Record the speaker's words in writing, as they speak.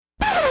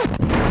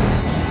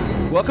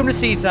Welcome to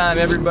Seat Time,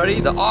 everybody,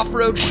 the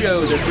off-road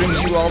show that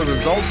brings you all the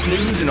results,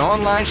 news, and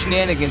online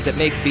shenanigans that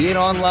make being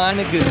online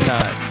a good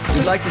time.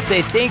 We'd like to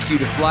say thank you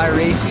to Fly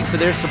Racing for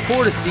their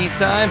support of Seat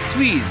Time.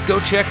 Please go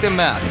check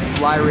them out at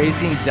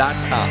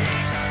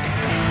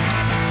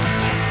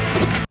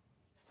flyracing.com.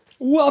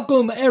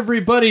 Welcome,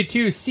 everybody,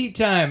 to Seat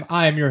Time.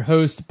 I am your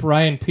host,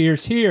 Brian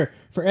Pierce, here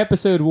for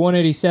episode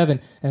 187.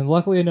 And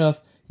luckily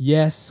enough,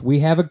 yes, we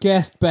have a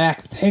guest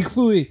back,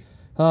 thankfully.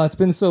 It's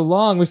been so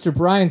long. Mr.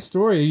 Brian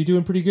Story, are you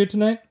doing pretty good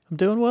tonight? I'm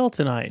doing well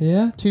tonight.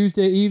 Yeah,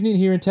 Tuesday evening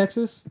here in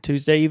Texas.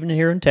 Tuesday evening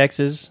here in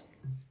Texas,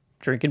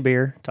 drinking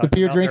beer. The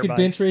beer drinking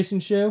bench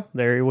racing show.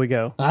 There we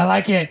go. I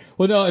like it.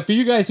 Well, no, for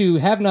you guys who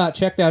have not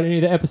checked out any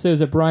of the episodes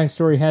that Brian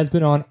Story has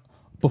been on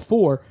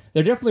before,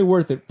 they're definitely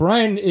worth it.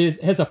 Brian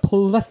has a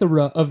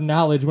plethora of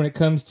knowledge when it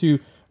comes to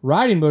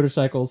riding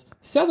motorcycles,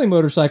 selling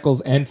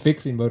motorcycles, and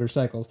fixing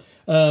motorcycles.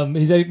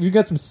 You've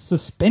got some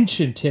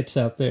suspension tips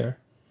out there.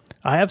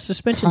 I have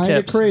suspension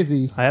Kinda tips.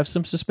 Crazy. I have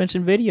some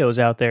suspension videos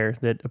out there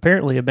that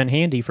apparently have been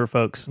handy for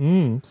folks.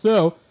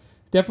 So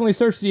definitely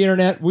search the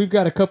internet. We've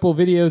got a couple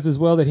videos as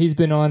well that he's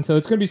been on, so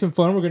it's going to be some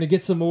fun. We're going to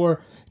get some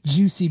more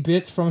juicy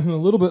bits from him a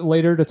little bit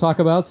later to talk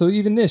about. So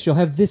even this, you'll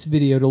have this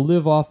video to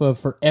live off of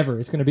forever.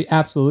 It's going to be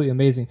absolutely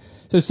amazing.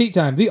 So Seat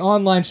Time, the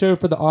online show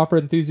for the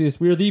off-road enthusiasts.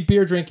 We are the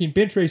beer-drinking,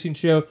 bench racing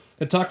show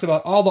that talks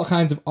about all the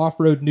kinds of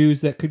off-road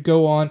news that could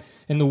go on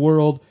in the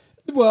world,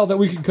 well, that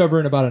we can cover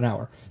in about an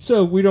hour.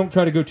 So we don't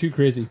try to go too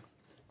crazy.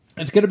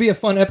 It's going to be a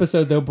fun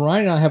episode, though.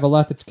 Brian and I have a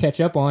lot to catch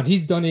up on.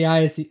 He's done the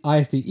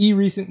ISDE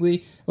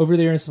recently over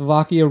there in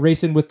Slovakia,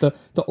 racing with the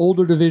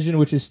older division,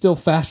 which is still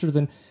faster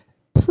than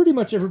pretty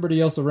much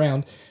everybody else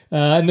around.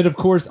 And then, of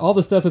course, all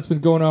the stuff that's been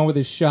going on with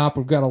his shop.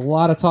 We've got a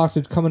lot of talks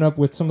that's coming up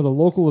with some of the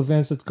local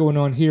events that's going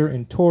on here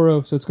in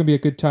Toro, so it's going to be a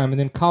good time. And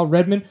then Kyle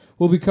Redmond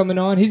will be coming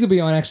on. He's going to be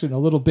on actually in a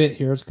little bit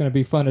here. It's going to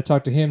be fun to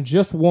talk to him.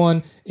 Just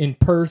one in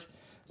Perth.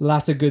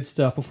 Lots of good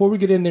stuff. Before we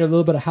get in there, a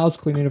little bit of house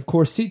cleaning. Of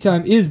course, Seat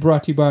Time is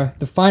brought to you by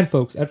the fine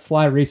folks at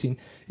Fly Racing.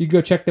 You can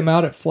go check them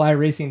out at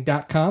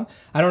flyracing.com.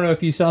 I don't know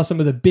if you saw some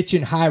of the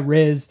bitchin'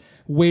 high-res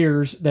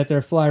wares that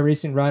their Fly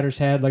Racing riders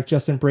had, like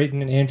Justin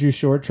Brayton and Andrew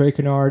Short, Trey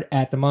Kennard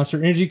at the Monster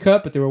Energy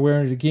Cup, but they were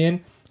wearing it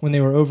again when they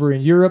were over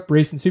in Europe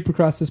racing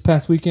Supercross this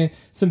past weekend.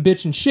 Some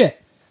bitchin'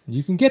 shit.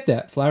 You can get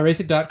that.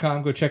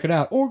 Flyracing.com. Go check it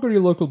out. Or go to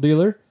your local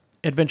dealer.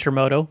 Adventure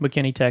Moto,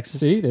 McKinney,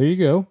 Texas. See, there you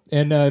go.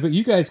 And but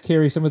you guys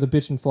carry some of the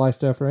bitch and fly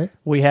stuff, right?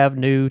 We have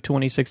new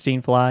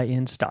 2016 Fly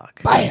in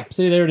stock. Bam!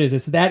 See, there it is.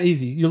 It's that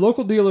easy. Your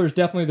local dealer is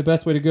definitely the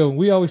best way to go. And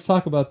we always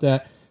talk about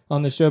that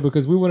on the show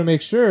because we want to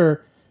make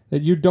sure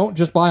that you don't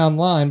just buy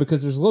online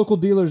because there's local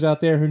dealers out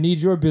there who need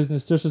your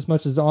business just as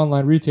much as the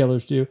online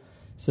retailers do.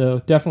 So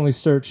definitely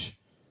search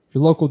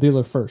your local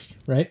dealer first,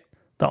 right?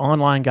 The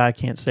online guy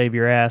can't save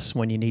your ass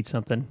when you need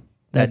something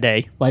that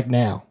day. Like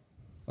now.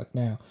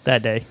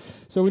 That day.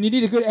 So when you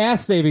need a good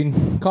ass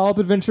saving, call up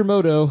Adventure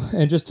Moto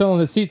and just tell them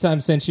that Seat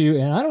Time sent you.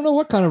 And I don't know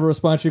what kind of a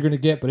response you're going to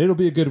get, but it'll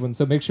be a good one.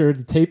 So make sure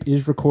the tape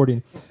is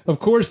recording. Of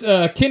course,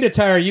 Kinda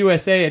Tire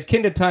USA at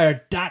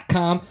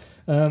kindatire.com.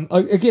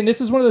 Again,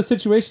 this is one of those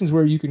situations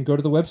where you can go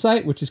to the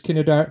website, which is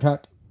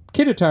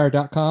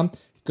kindatire.com,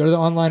 go to the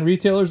online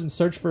retailers and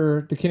search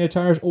for the Kinda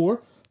Tires,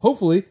 or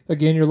hopefully,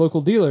 again, your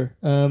local dealer.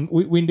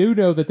 We do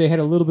know that they had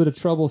a little bit of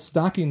trouble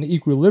stocking the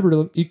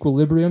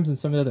Equilibriums and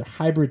some of the other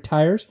hybrid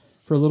tires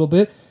for a little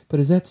bit.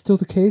 But is that still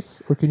the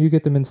case, or can you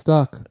get them in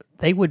stock?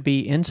 They would be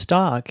in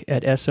stock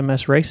at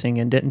SMS Racing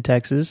in Denton,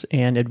 Texas,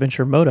 and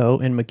Adventure Moto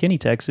in McKinney,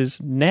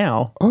 Texas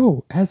now.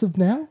 Oh, as of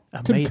now?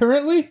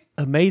 Concurrently?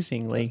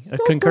 Amazingly.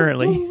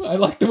 Concurrently. I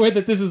like the way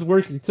that this is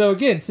working. So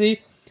again, see,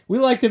 we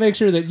like to make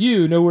sure that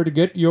you know where to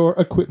get your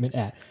equipment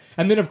at.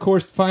 And then, of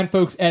course, find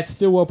folks at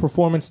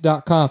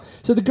StillwellPerformance.com.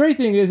 So the great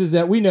thing is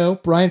that we know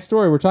Brian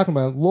Story, we're talking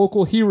about a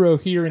local hero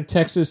here in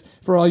Texas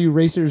for all you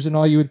racers and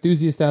all you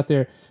enthusiasts out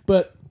there.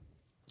 But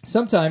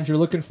sometimes you're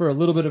looking for a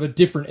little bit of a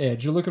different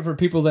edge. You're looking for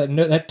people that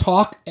know, that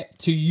talk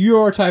to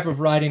your type of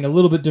riding a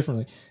little bit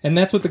differently. And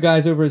that's what the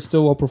guys over at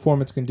Stillwell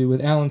Performance can do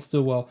with Alan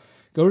Stillwell.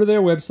 Go to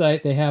their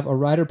website. They have a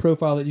rider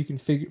profile that you can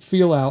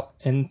feel out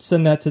and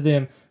send that to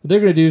them. What they're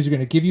going to do is they're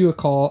going to give you a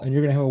call and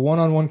you're going to have a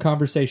one-on-one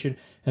conversation,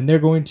 and they're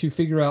going to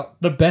figure out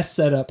the best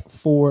setup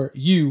for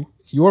you,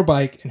 your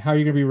bike, and how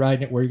you're going to be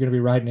riding it, where you're going to be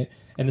riding it,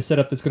 and the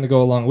setup that's going to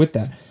go along with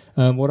that.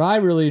 What I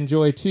really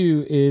enjoy,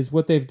 too, is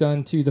what they've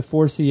done to the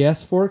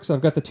 4CS fork. So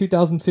I've got the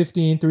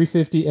 2015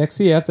 350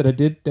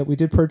 XCF that we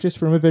did purchase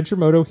from Adventure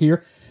Moto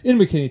here in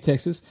McKinney,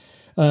 Texas.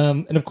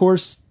 And, of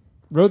course,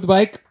 rode the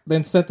bike,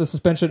 then sent the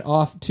suspension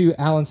off to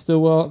Alan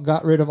Stillwell,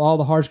 got rid of all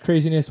the harsh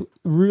craziness,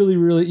 really,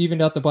 really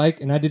evened out the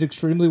bike, and I did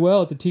extremely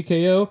well at the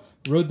TKO,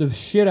 rode the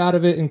shit out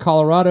of it in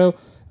Colorado.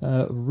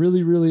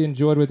 Really, really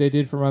enjoyed what they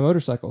did for my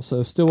motorcycle.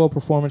 So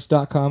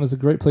StillwellPerformance.com is a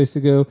great place to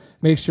go.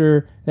 Make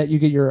sure that you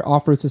get your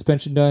off-road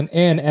suspension done,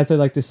 and as I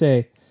like to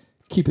say,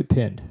 keep it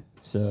pinned.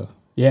 So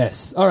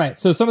yes. All right.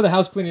 So some of the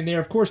house cleaning there.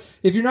 Of course,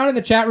 if you're not in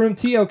the chat room,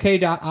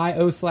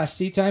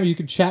 tok.io/seattime, you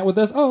can chat with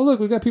us. Oh,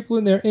 look, we've got people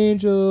in there.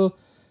 Angel,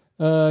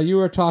 you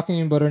are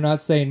talking but are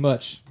not saying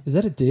much. Is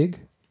that a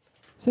dig?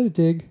 Is that a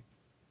dig?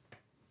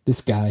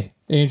 This guy,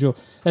 Angel.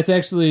 That's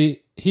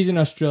actually, he's in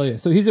Australia.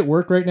 So he's at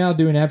work right now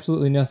doing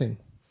absolutely nothing,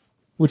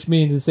 which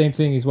means the same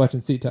thing. He's watching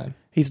Seat Time.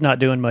 He's not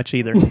doing much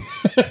either.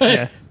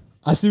 Yeah.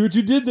 I see what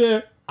you did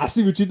there. I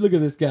see what you look at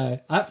this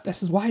guy.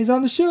 This is why he's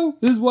on the show.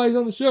 This is why he's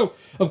on the show.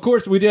 Of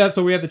course, we have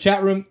the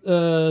chat room.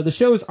 The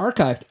show is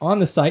archived on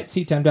the site,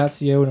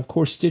 seattime.co, and of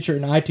course, Stitcher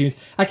and iTunes.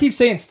 I keep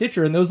saying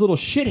Stitcher, and those little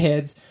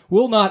shitheads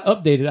will not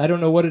update it. I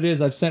don't know what it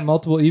is. I've sent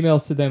multiple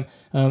emails to them.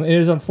 It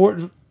is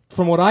unfortunate.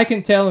 From what I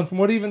can tell, and from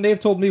what even they've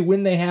told me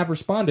when they have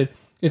responded,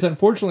 it's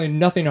unfortunately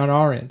nothing on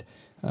our end.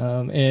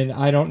 And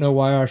I don't know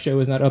why our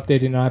show is not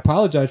updated, and I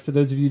apologize for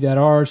those of you that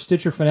are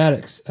Stitcher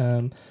fanatics.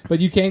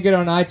 But you can get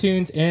on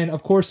iTunes, and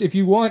of course, if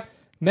you want,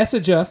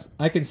 message us.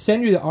 I can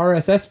send you the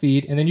RSS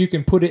feed, and then you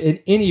can put it in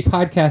any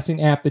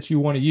podcasting app that you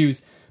want to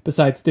use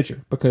besides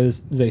Stitcher,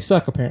 because they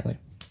suck, apparently.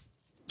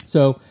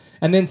 So,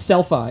 and then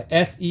Sellfy,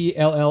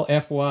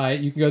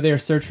 Sellfy. You can go there,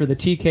 search for the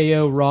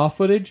TKO raw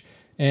footage,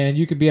 and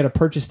you could be able to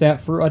purchase that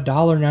for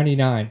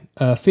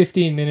 $1.99.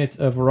 15 minutes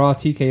of raw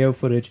TKO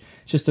footage.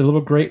 Just a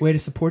little great way to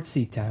support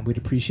Seat Time. We'd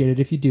appreciate it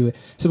if you do it.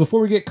 So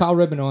before we get Kyle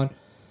Redmond on,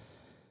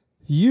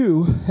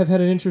 you have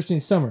had an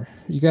interesting summer.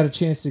 You got a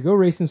chance to go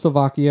race in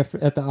Slovakia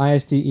at the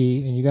ISTE,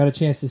 and you got a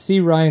chance to see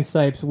Ryan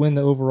Sipes win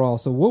the overall.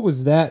 So what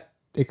was that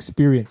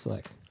experience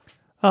like?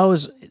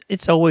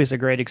 It's always a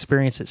great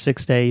experience at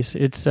 6 days.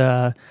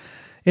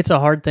 It's a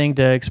hard thing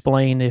to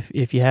explain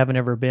if you haven't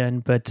ever been,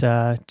 but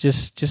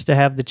just to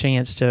have the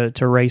chance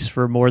to race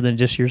for more than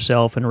just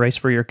yourself, and race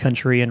for your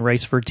country, and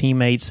race for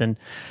teammates, and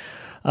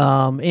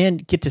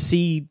get to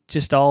see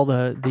just all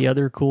the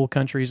other cool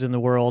countries in the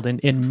world,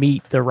 and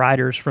meet the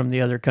riders from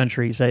the other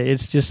countries.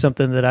 It's just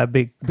something that I've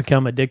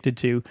become addicted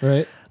to.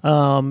 Right.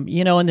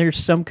 And there's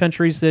some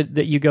countries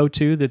that you go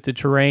to that the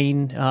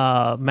terrain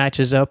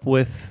matches up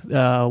with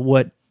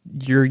what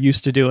you're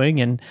used to doing,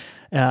 and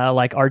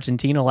like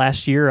Argentina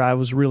last year, I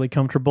was really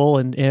comfortable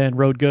and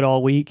rode good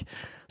all week.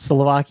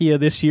 Slovakia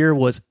this year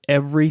was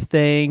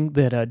everything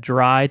that a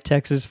dry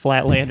Texas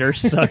Flatlander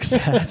sucks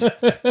at.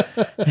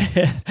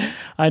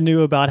 I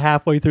knew about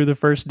halfway through the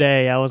first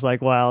day, I was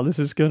like, wow, this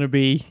is going to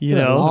be,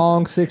 a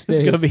long 6 days.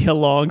 It's going to be a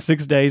long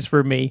 6 days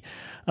for me.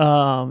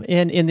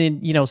 And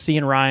then,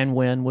 seeing Ryan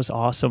win was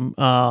awesome.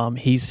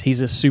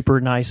 He's a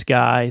super nice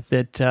guy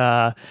that,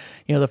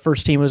 the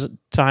first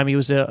time he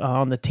was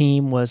on the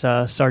team was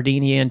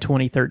Sardinia in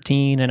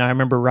 2013. And I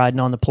remember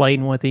riding on the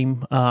plane with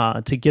him,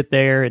 to get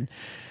there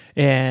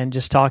and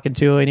just talking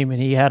to him,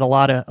 and he had a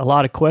lot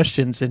of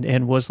questions,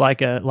 and was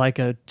like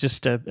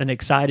an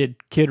excited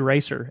kid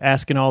racer,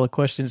 asking all the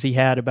questions he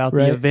had about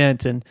the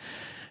event, and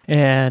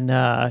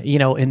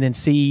then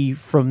see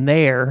from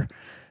there,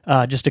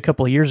 just a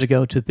couple of years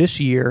ago to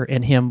this year,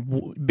 and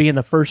him being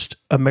the first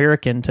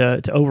American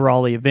to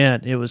overall the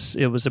event. It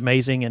was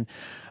amazing, and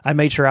I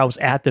made sure I was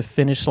at the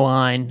finish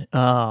line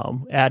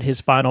at his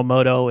final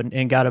moto,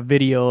 and got a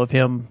video of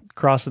him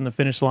crossing the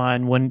finish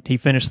line when he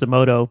finished the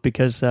moto,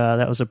 because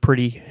that was a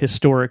pretty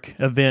historic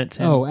event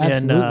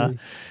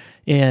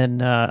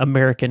in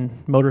American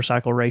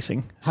motorcycle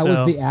racing. How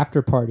was the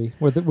after party?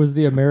 Was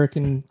the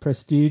American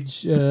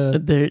prestige?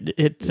 Were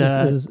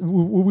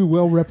we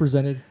well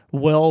represented?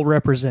 Well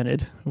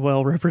represented.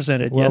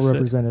 Yes.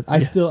 Represented.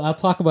 I'll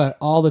talk about it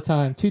all the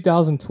time.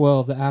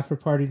 2012, the after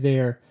party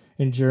there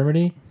in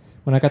Germany,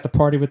 when I got the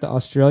party with the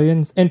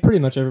Australians and pretty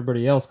much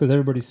everybody else, because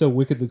everybody's so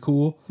wickedly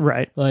cool.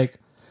 Right. Like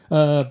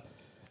Remez,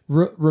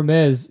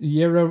 Remes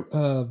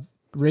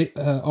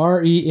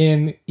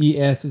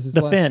is his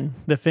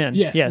the Finn.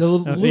 Yes, yes. The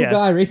little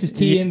guy races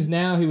TMs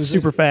now. He was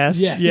super fast.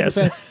 Yeah,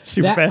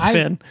 super fast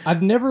Finn.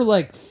 I've never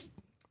I'd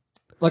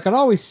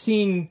always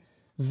seen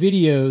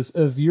videos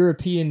of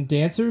European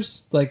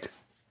dancers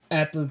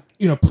at the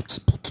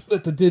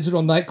at the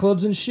digital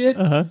nightclubs and shit,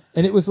 and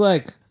it was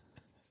like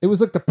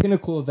the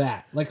pinnacle of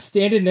that. Like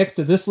standing next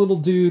to this little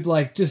dude,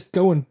 just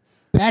going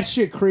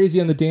batshit crazy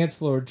on the dance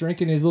floor,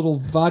 drinking his little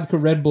vodka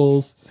Red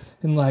Bulls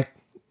and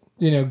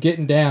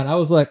getting down. I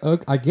was like,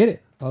 okay, I get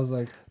it. I was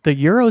like, the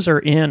Euros are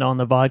in on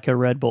the vodka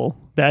Red Bull.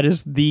 That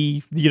is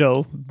the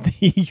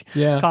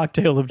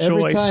cocktail of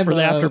choice for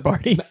the after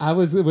party. I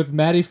was with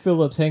Matty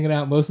Phillips hanging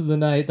out most of the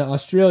night, the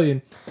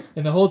Australian,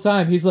 and the whole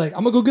time he's like,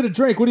 I'm gonna go get a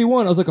drink. What do you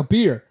want? I was like, a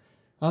beer.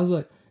 I was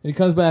like, and he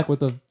comes back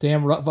with a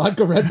damn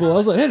vodka Red Bull. I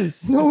was like, hey,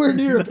 nowhere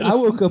near it. I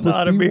woke up with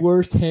the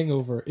worst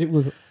hangover. It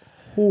was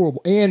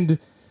horrible. And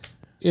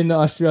in the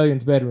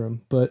Australian's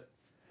bedroom, but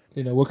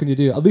what can you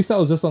do? At least I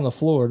was just on the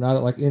floor,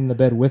 not in the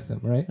bed with them,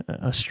 right?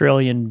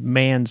 Australian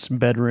man's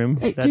bedroom.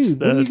 Hey, dude,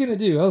 what are you gonna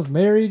do? I was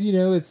married,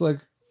 it's like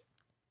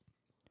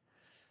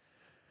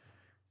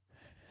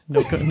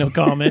no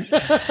comment.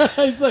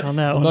 He's like, on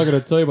that I'm one. not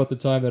gonna tell you about the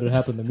time that it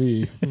happened to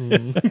me.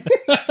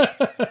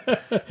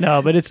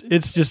 No, but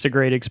it's just a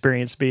great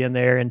experience being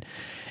there, and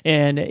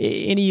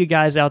any of you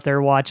guys out there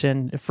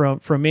watching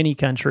from any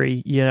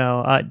country,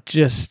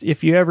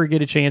 if you ever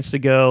get a chance to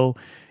go,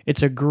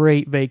 it's a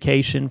great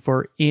vacation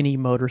for any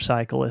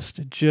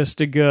motorcyclist, just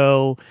to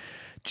go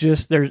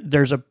just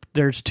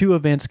there's two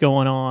events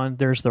going on.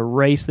 There's the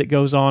race that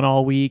goes on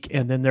all week,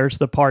 and then there's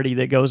the party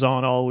that goes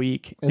on all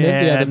week. And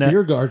then the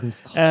beer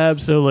gardens.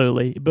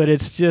 Absolutely, but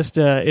it's just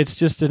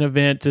an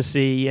event to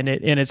see, and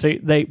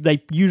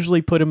they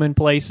usually put them in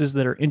places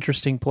that are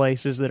interesting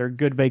places, that are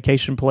good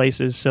vacation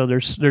places. So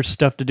there's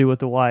stuff to do with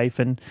the wife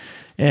and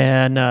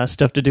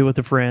stuff to do with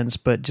the friends,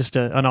 but just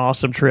an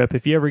awesome trip.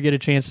 If you ever get a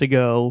chance to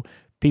go,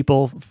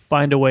 people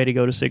find a way to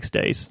go to 6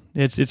 days.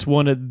 It's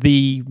one of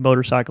the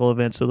motorcycle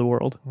events of the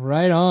world.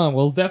 Right on.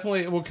 Well,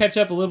 definitely we'll catch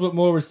up a little bit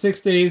more with 6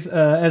 days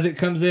as it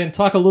comes in.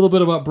 Talk a little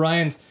bit about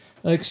Brian's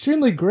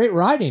extremely great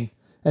riding,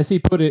 as he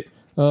put it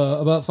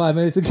about 5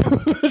 minutes ago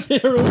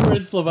there over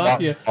in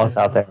Slovakia.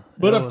 Out there.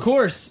 But of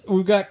course,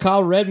 we've got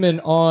Kyle Redmond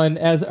on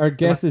as our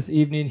guest this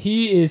evening.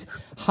 He is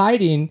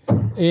hiding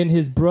in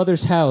his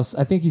brother's house.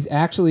 I think he's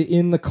actually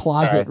in the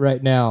closet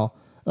right now.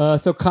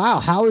 So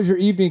Kyle, how is your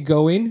evening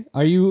going?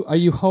 Are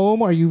you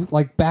home? Are you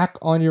like back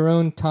on your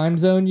own time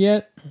zone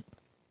yet?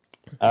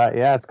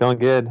 Yeah, it's going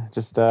good.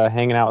 Just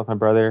hanging out with my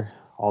brother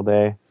all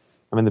day.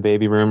 I'm in the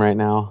baby room right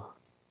now.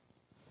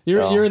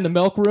 You're in the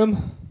milk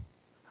room?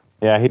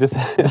 Yeah, he just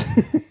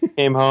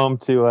came home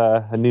to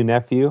a new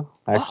nephew,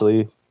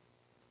 actually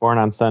born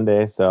on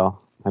Sunday, so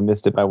I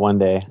missed it by 1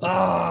 day.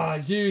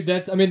 Dude,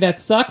 that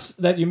sucks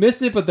that you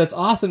missed it, but that's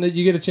awesome that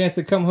you get a chance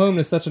to come home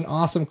to such an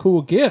awesome,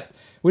 cool gift.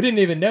 We didn't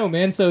even know,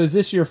 man. So is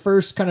this your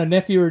first kind of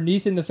nephew or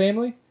niece in the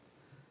family?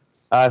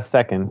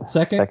 Second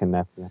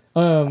nephew.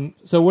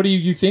 So what do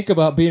you think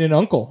about being an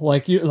uncle?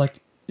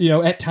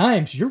 At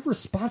times you're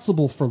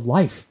responsible for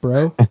life,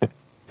 bro.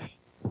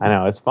 I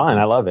know, it's fun.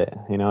 I love it.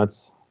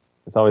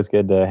 It's always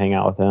good to hang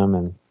out with him,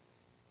 and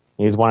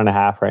he's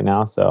 1.5 right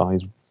now, so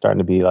he's starting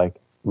to be like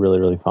really,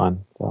 really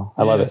fun. So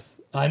I love it.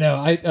 I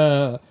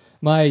know.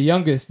 My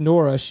youngest,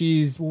 Nora,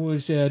 she's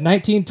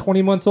 19,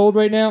 20 months old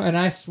right now, and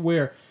I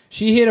swear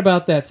she hit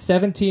about that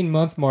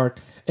 17-month mark,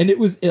 and it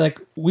was like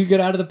we get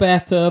out of the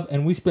bathtub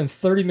and we spend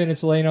 30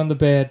 minutes laying on the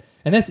bed,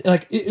 and that's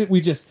like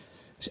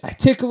I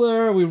tickle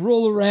her, we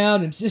roll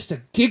around, and it's just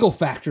a giggle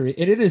factory,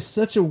 and it is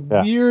such a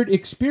weird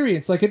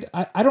experience. Like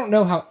I don't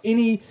know how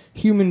any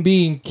human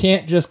being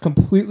can't just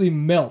completely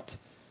melt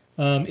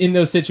in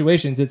those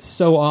situations. It's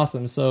so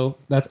awesome. So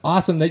that's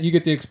awesome that you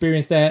get to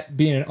experience that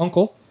being an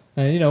uncle.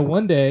 And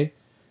one day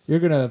you're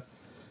gonna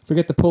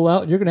forget to pull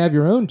out, and you're gonna have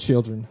your own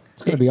children.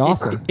 It's gonna be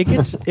awesome. It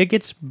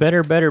gets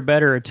better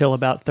until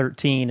about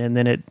 13, and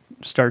then it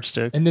starts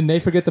to. And then they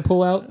forget to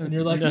pull out, and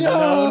you're like,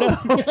 no.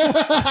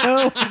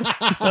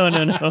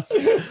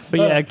 But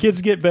yeah,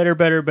 kids get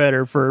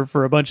better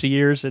for a bunch of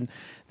years, and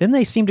then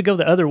they seem to go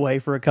the other way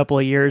for a couple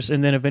of years,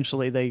 and then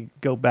eventually they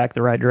go back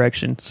the right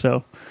direction.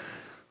 So.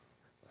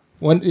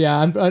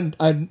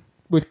 I'm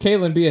with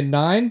Kaylin being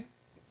 9.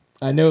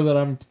 I know that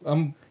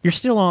I'm. You're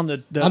still on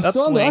the I'm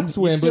still on the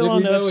upswing, but we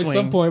know at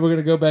some point we're going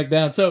to go back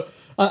down. So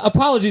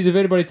apologies if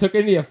anybody took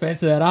any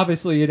offense to that.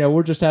 Obviously,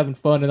 we're just having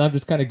fun, and I'm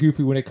just kind of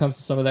goofy when it comes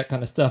to some of that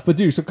kind of stuff. But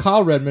dude, so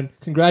Kyle Redmond,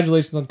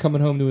 congratulations on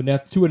coming home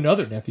to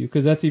another nephew,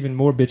 because that's even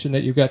more bitching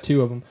that you've got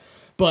 2 of them.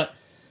 But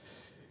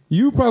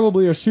you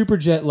probably are super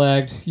jet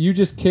lagged. You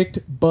just kicked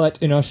butt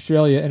in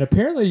Australia, and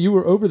apparently you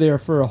were over there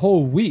for a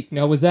whole week.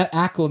 Now, was that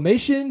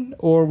acclimation,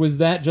 or was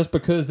that just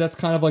because that's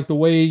kind of like the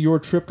way your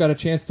trip got a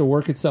chance to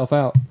work itself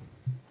out?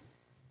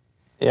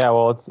 Yeah,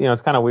 well, it's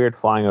kind of weird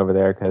flying over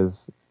there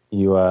because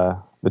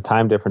the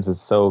time difference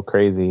is so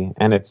crazy,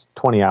 and it's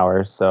 20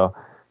 hours. So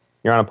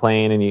you're on a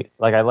plane, and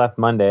I left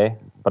Monday,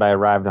 but I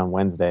arrived on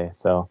Wednesday,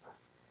 so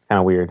it's kind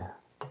of weird.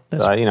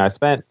 So I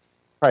spent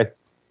probably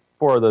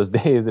 4 of those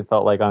days, it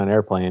felt like, on an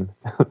airplane.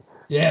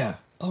 Yeah.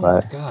 Oh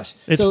my gosh,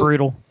 it's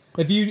brutal.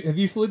 Have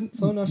you flown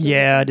Australia?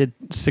 Yeah, I did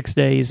 6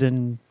 days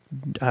in.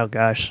 Oh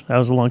gosh, that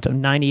was a long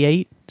time.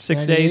 98,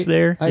 6 days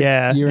there.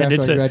 Yeah, year and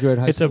after I graduated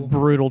high it's a school.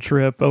 brutal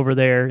trip over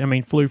there. I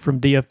mean, flew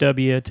from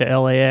DFW to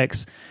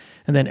LAX,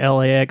 and then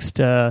LAX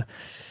to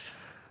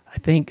I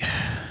think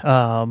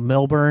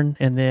Melbourne,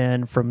 and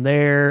then from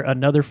there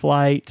another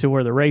flight to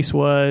where the race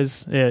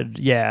was.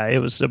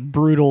 It was a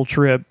brutal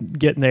trip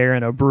getting there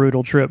and a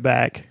brutal trip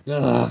back.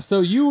 So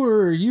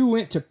you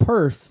went to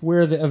Perth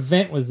where the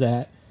event was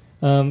at.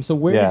 So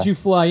where did you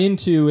fly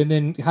into, and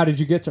then how did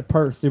you get to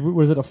Perth?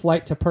 Was it a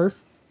flight to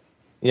Perth?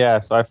 Yeah,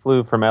 so I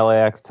flew from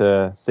LAX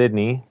to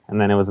Sydney,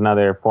 and then it was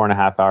another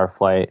 4.5-hour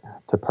flight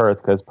to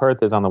Perth, because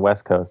Perth is on the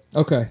west coast.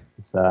 Okay.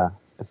 It's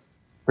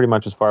pretty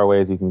much as far away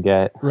as you can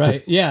get.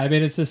 Right. Yeah, I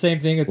mean, it's the same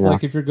thing. It's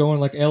like if you're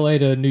going like LA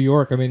to New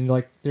York, I mean,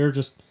 like they're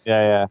just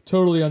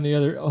totally on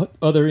the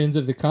other ends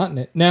of the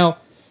continent. Now,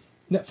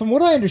 from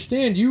what I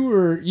understand,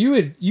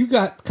 you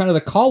got kind of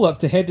the call up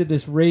to head to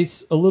this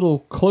race a little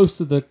close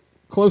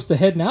to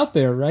heading out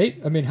there, right?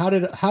 I mean, how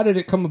did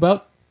it come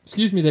about?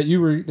 Excuse me, that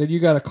you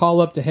got a call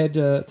up to head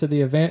to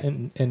the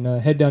event and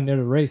head down there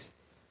to race.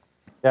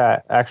 Yeah,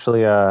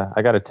 actually,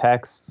 I got a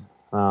text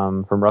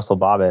from Russell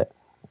Bobbitt,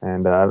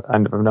 and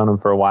I've known him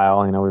for a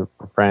while. We were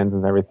friends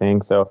and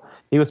everything. So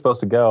he was supposed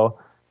to go,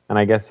 and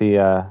I guess he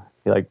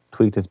like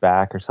tweaked his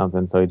back or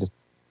something, so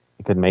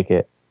he couldn't make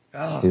it.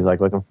 Oh. He was like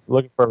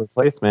looking for a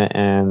replacement,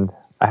 and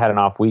I had an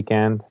off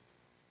weekend,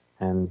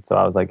 And so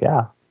I was like,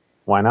 yeah,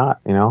 why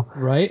not? You know,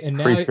 Right.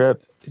 And free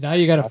trip. now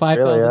you got a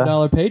Australia.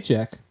 $5,000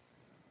 paycheck.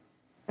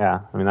 Yeah,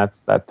 I mean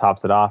that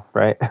tops it off,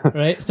 right?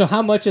 Right. So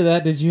how much of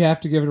that did you have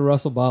to give to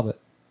Russell Bobbitt?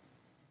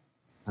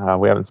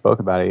 We haven't spoke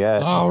about it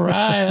yet. All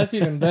right, that's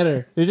even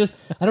better. They just,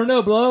 I don't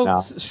know, blow, No.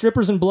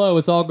 strippers and blow.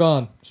 It's all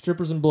gone.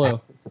 Strippers and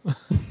blow.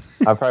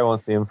 I probably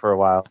won't see him for a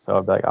while, so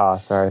I'll be like, oh,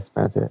 sorry, I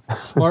spent it.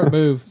 Smart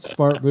move.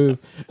 Smart move.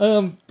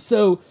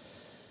 So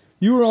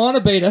you were on a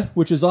Beta,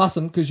 which is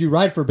awesome because you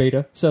ride for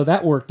Beta, so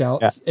that worked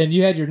out. Yeah. And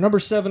you had your number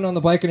 7 on the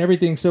bike and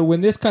everything. So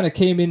when this kind of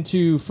came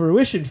into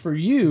fruition for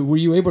you, were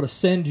you able to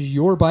send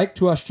your bike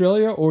to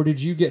Australia, or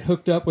did you get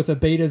hooked up with a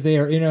Beta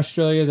there in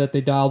Australia that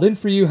they dialed in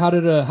for you? How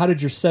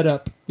did your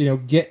setup,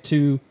 get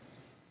to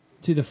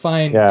the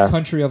fine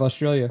country of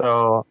Australia?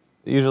 So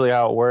usually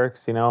how it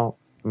works,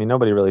 I mean,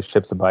 nobody really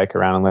ships a bike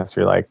around unless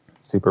you're like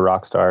super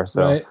rock star.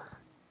 So Right.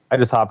 I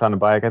just hopped on a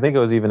bike. I think it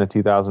was even a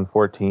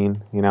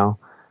 2014,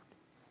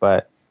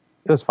 but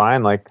it was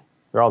fine. Like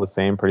they're all the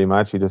same pretty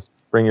much. You just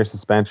bring your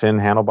suspension,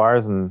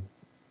 handlebars, and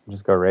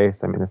just go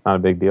race. I mean, it's not a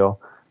big deal.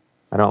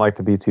 I don't like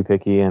to be too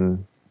picky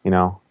and,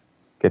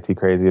 get too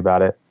crazy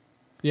about it.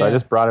 So Yeah. I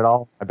just brought it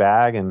all in my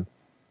bag, and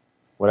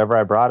whatever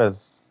I brought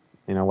is,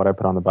 what I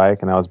put on the bike,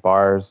 and that was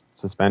bars,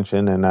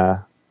 suspension, and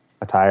a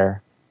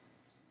tire.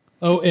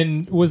 Oh,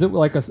 and was it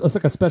like a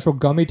special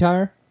gummy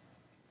tire?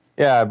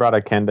 Yeah, I brought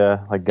a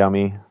Kenda like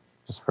gummy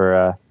just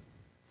for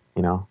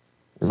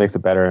it makes it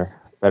better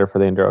for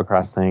the enduro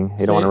cross thing.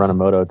 You don't want to run a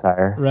moto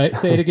tire. Right.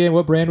 Say it again.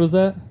 What brand was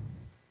that?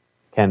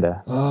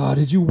 Kenda. Oh,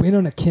 did you win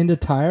on a Kenda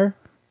tire?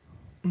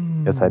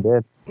 Yes, I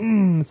did.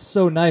 It's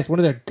so nice. One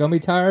of their gummy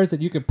tires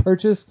that you could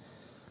purchase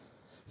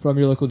from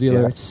your local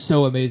dealer. Yeah. It's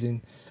so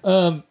amazing.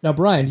 Now,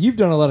 Brian, you've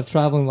done a lot of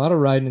traveling, a lot of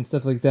riding and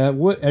stuff like that.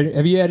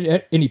 Have you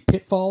had any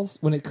pitfalls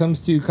when it comes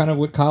to kind of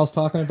what Kyle's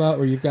talking about,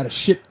 where you've got to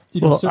ship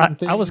certain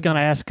things? I was going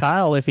to ask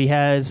Kyle if he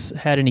has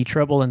had any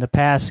trouble in the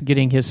past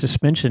getting his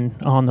suspension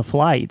on the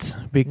flights,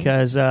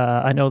 because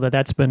I know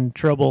that's been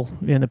trouble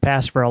in the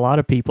past for a lot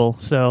of people.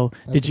 So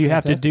did you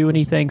have to do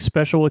anything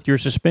special with your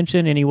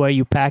suspension, any way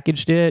you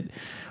packaged it,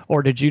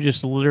 or did you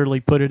just literally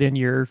put it in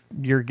your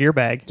gear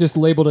bag? Just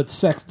labeled it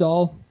sex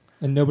doll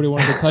and nobody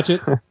wanted to touch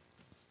it?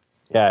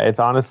 Yeah, it's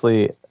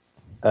honestly,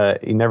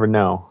 you never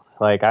know.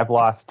 Like I've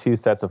lost 2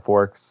 sets of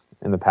forks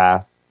in the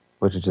past,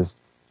 which is just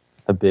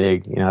a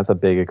big, it's a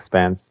big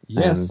expense.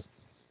 Yes. And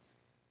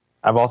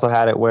I've also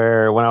had it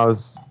where when I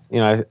was,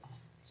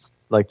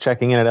 like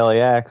checking in at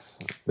LAX,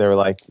 they were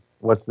like,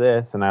 "What's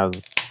this?" And I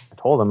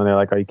told them, and they're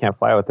like, "Oh, you can't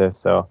fly with this."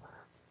 So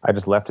I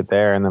just left it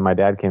there, and then my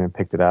dad came and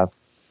picked it up.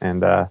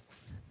 And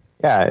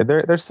yeah,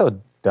 they're so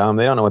dumb.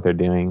 They don't know what they're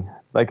doing.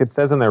 Like it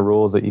says in their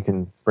rules that you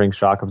can bring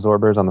shock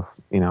absorbers on the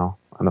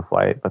on the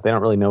flight, but they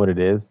don't really know what it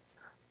is.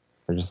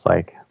 They're just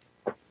like,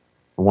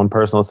 one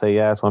person will say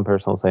yes, one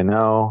person will say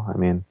no. I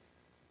mean,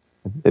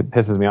 it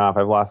pisses me off.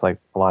 I've lost like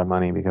a lot of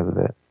money because of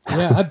it.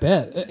 Yeah, I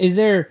bet. Is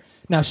there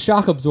now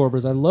shock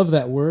absorbers? I love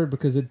that word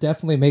because it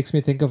definitely makes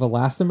me think of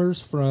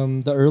elastomers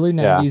from the early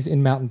 90s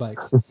in mountain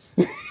bikes.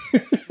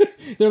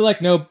 They're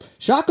like, no,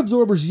 shock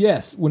absorbers,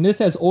 yes. When this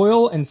has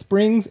oil and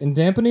springs and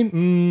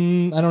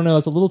dampening, I don't know.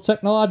 It's a little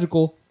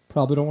technological.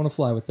 Probably don't want to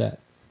fly with that.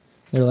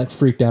 They're like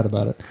freaked out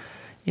about it.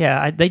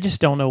 Yeah, they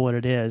just don't know what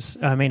it is.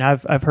 I mean,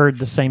 I've heard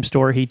the same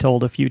story he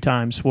told a few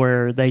times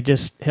where they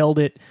just held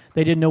it.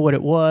 They didn't know what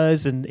it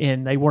was,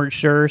 and they weren't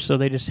sure, so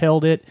they just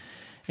held it.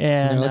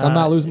 And like, I'm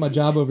not losing my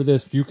job over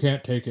this. You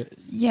can't take it.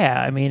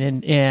 Yeah, I mean,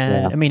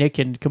 I mean, it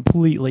can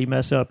completely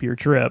mess up your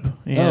trip.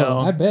 You know?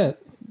 I bet.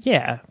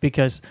 Yeah,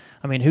 because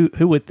I mean,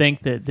 who would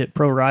think that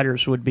pro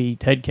riders would be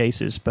head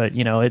cases? But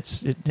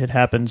it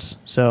happens.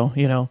 So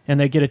and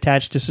they get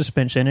attached to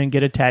suspension and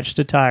get attached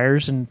to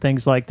tires and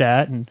things like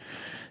that, and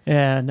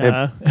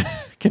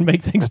can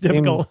make things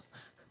difficult.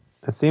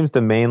 It seems to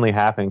mainly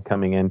happen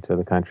coming into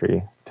the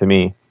country to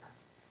me,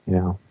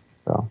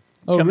 So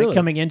Really?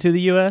 Coming into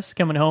the U.S.,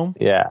 coming home.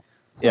 yeah,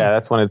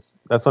 that's when it's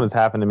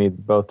happened to me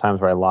both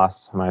times where I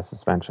lost my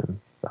suspension.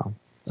 So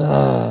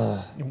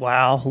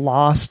Wow,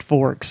 lost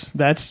forks.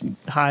 That's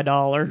high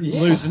dollar.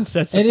 Losing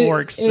sets of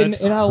forks. And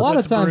a lot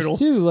of times brutal.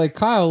 too, like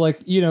Kyle,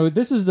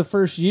 this is the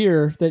first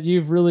year that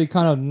you've really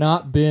kind of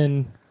not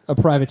been a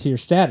privateer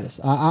status.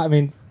 I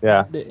mean,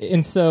 yeah,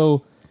 and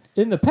so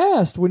in the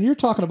past, when you're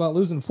talking about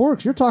losing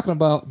forks, you're talking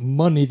about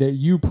money that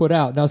you put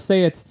out. Now,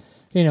 say it's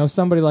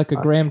somebody like a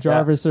Graham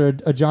Jarvis or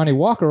a Johnny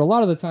Walker. A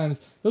lot of the times,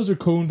 those are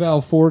cone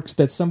valve forks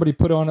that somebody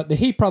put on it.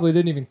 He probably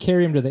didn't even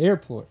carry them to the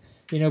airport.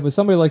 But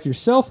somebody like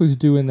yourself who's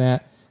doing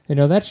that,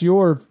 that's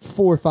your $4,000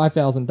 or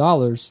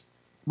 $5,000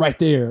 right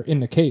there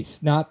in the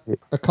case, not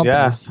a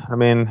company's. Yeah, I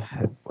mean,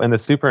 in the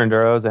super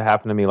enduros, it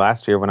happened to me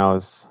last year when I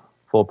was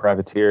full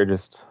privateer,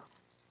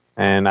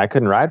 and I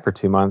couldn't ride for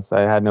 2 months.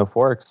 I had no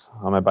forks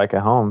on my bike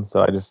at home, so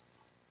I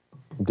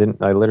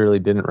literally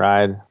didn't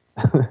ride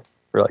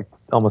for like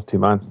almost 2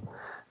 months.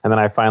 And then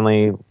I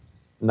finally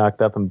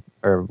knocked up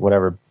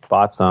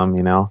bought some,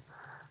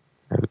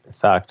 it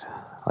sucked.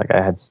 Like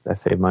I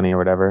saved money or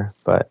whatever,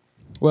 but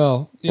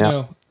Well,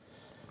 now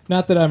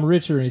not that I'm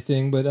rich or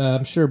anything, but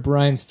I'm sure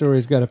Brian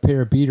Story's got a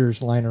pair of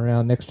beaters lying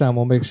around. Next time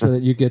we'll make sure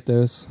that you get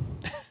those.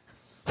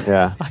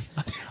 Yeah.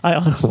 I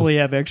honestly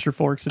have extra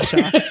forks and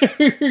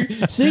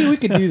chops. See, we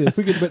could do this.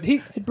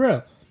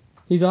 But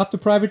he's off to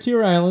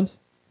Privateer Island.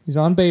 He's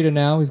on beta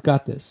now. He's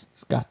got this.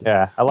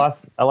 Yeah. I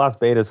lost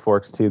Beta's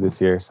forks too this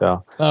year,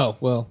 so. Oh,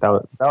 well. That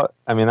was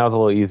a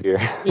little easier.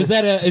 Is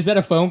that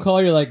a phone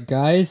call? You're like,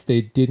 guys,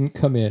 they didn't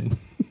come in.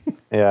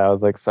 Yeah, I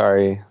was like,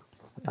 sorry.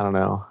 I don't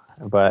know.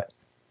 But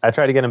I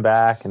tried to get him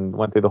back and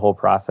went through the whole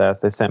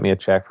process. They sent me a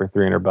check for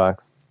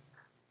 $300.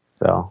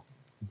 So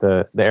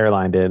the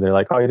airline did. They're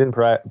like, oh, you didn't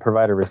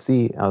provide a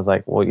receipt. I was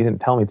like, well, you didn't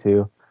tell me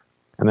to.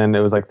 And then it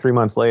was like 3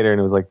 months later, and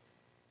it was like,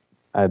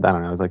 I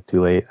don't know, it was like too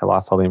late. I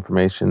lost all the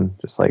information.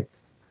 Just like,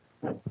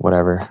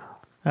 whatever.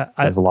 It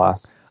was a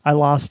loss. I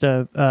lost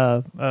a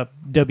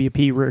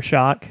WP rear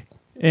shock,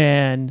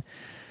 and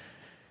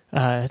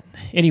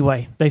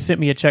anyway, they sent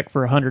me a check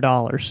for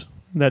 $100.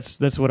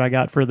 That's what I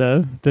got for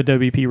the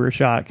WP rear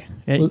shock.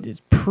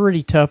 It's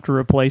pretty tough to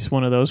replace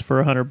one of those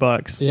for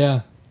 $100.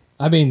 Yeah,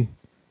 I mean,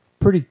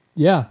 pretty.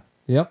 Yeah,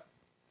 yep.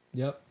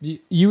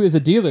 You as a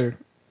dealer,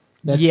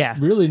 that's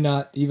really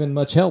not even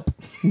much help.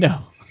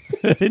 No.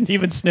 I didn't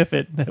even sniff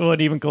it. It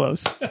wasn't even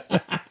close.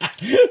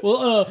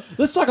 Well,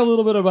 let's talk a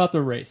little bit about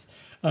the race.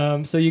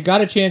 So you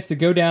got a chance to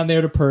go down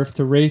there to Perth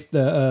to race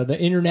the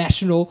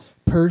International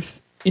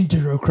Perth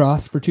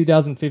Endurocross for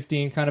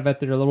 2015, kind of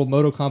at their little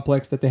moto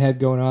complex that they had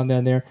going on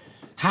down there.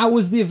 How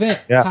was the event?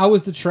 Yeah. How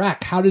was the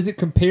track? How did it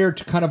compare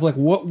to kind of like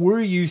what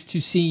we're used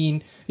to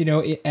seeing,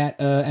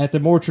 at the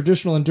more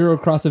traditional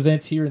Endurocross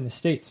events here in the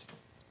States?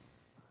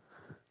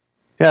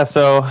 Yeah,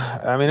 so,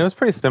 I mean, it was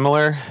pretty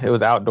similar. It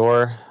was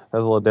outdoor. That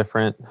was a little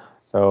different.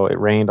 So it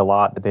rained a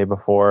lot the day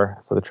before,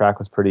 so the track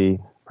was pretty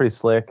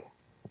slick,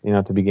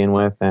 to begin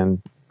with,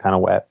 and kind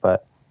of wet.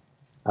 But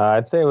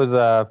I'd say it was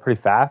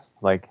pretty fast.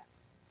 Like,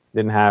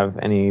 didn't have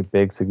any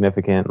big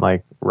significant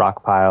like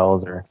rock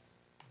piles or,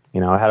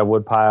 I had a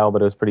wood pile,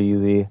 but it was pretty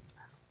easy.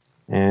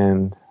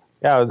 And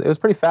yeah, it was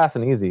pretty fast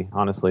and easy,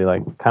 honestly.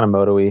 Like kind of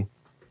moto-y.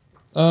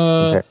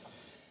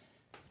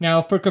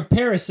 Now for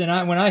comparison,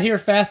 when I hear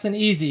fast and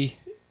easy,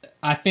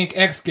 I think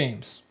X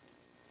Games.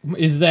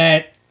 Is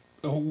that?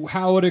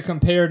 How would it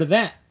compare to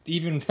that?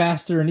 Even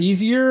faster and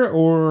easier,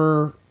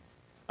 or?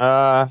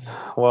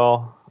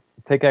 Well,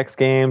 take X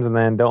Games and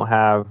then don't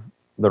have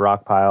the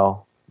rock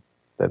pile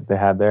that they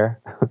had there.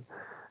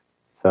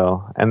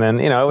 So, and then,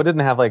 it didn't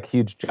have like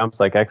huge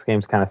jumps like X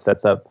Games kind of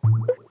sets up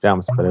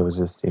jumps, but it was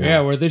just, Yeah,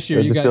 where this year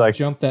you guys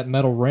jumped that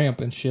metal ramp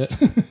and shit.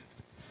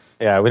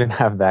 Yeah, we didn't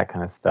have that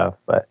kind of stuff,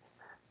 but,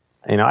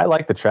 I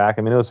liked the track.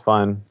 I mean, it was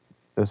fun.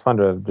 It was fun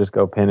to just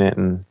go pin it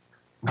and,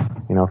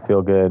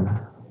 feel good.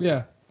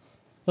 Yeah.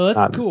 Well,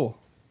 that's cool.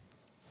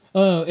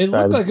 It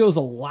looked like it was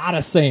a lot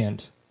of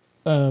sand.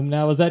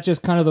 Now, was that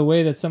just kind of the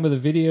way that some of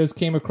the videos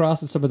came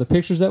across and some of the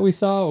pictures that we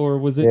saw, or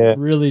was it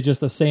really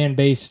just a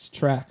sand-based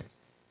track?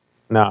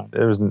 No,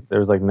 there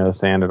was like no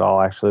sand at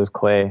all. Actually, it was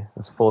clay. It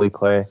was fully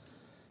clay.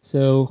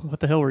 So what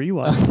the hell were you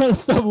watching? I gotta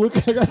stop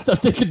looking. I gotta stop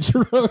taking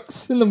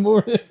drugs in the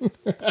morning.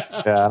 Yeah,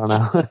 I don't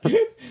know.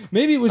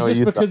 Maybe it was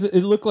just because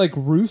it looked like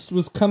roost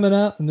was coming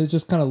out and it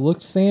just kind of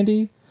looked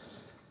sandy.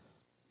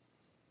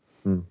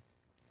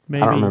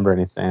 Maybe. I don't remember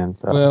any sand.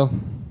 So. Well,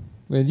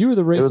 you were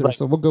the racer,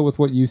 so we'll go with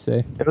what you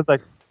say. It was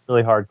like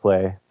really hard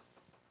clay.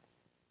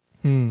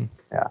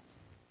 Yeah.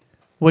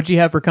 What'd you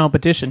have for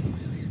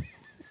competition?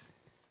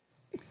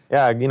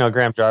 Yeah,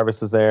 Graham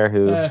Jarvis was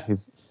there.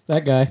 He's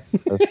that guy.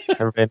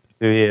 Everybody knows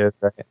who he is,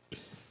 right?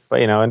 But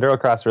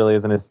endurocross really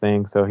isn't his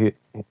thing. So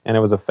and it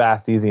was a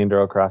fast, easy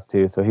endurocross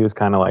too. So he was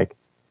kind of like,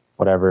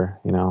 whatever,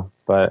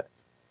 But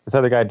this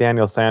other guy,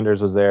 Daniel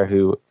Sanders, was there,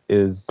 who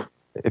is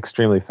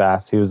extremely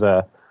fast. He was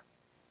I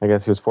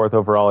guess he was 4th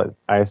overall at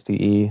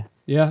ISTE.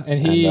 Yeah,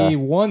 and he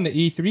won the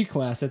E3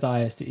 class at the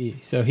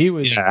ISTE. So he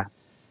was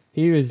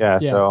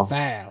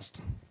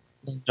fast.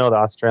 The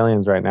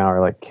Australians right now are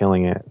like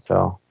killing it.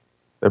 So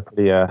they're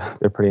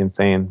pretty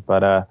insane.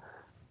 But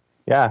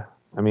yeah,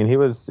 I mean, he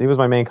was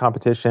my main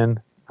competition.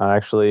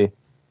 Actually,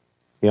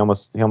 he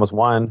almost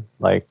won.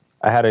 Like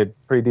I had a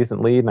pretty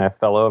decent lead and I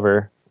fell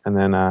over, and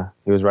then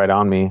he was right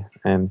on me,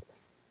 and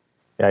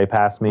yeah, he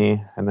passed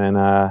me, and then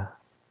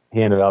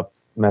he ended up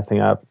messing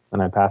up,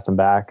 and I passed him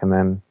back, and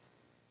then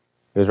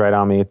he was right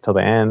on me till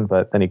the end,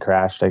 but then he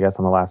crashed, I guess,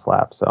 on the last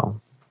lap.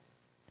 So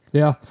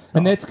yeah,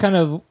 and that's kind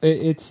of,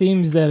 it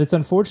seems that it's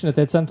unfortunate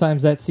that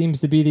sometimes that seems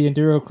to be the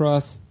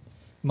Endurocross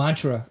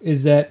mantra,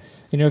 is that,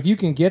 if you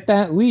can get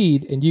that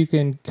lead and you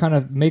can kind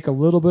of make a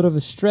little bit of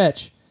a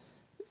stretch,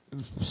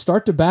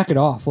 start to back it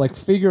off. Like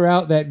figure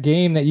out that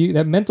game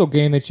that mental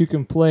game that you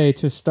can play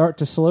to start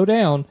to slow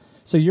down,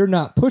 so you're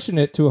not pushing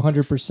it to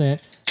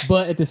 100%,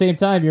 but at the same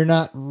time, you're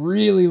not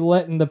really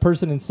letting the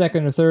person in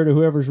second or third or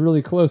whoever's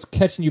really close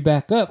catching you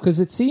back up. Because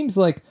it seems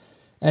like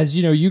as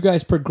you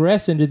guys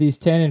progress into these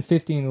 10 and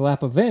 15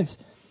 lap events,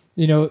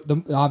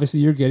 obviously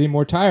you're getting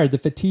more tired. The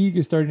fatigue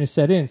is starting to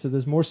set in, so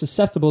there's more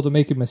susceptible to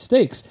making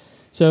mistakes.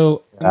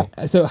 So,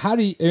 so how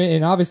do you?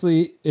 And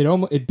obviously,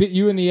 it bit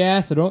you in the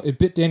ass. It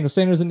bit Daniel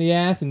Sanders in the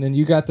ass, and then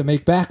you got to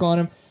make back on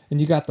him, and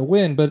you got the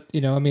win. But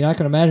I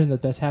can imagine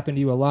that's happened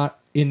to you a lot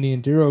in the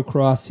enduro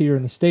cross here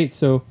in the States.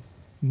 So,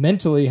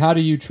 mentally, how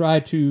do you try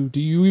to? Do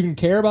you even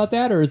care about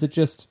that, or is it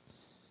just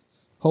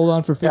hold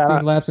on for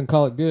 15 laps and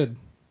call it good?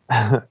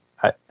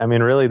 I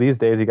mean, really, these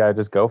days you gotta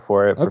just go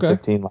for it for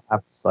 15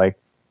 laps. Like,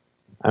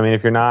 I mean,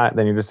 if you're not,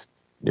 then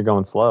you're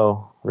going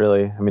slow.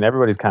 Really, I mean,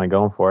 everybody's kind of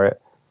going for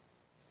it.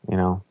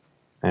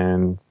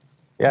 And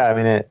yeah, I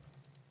mean,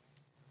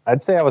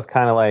 I'd say I was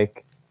kind of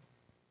like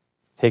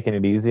taking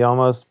it easy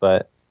almost,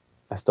 but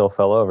I still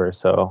fell over.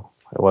 So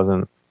it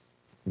wasn't,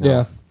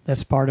 Yeah.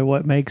 That's part of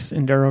what makes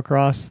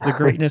endurocross the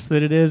greatness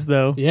that it is,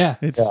 though. Yeah.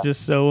 It's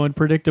just so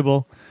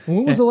unpredictable.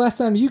 When was the last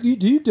time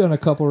you've done a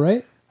couple,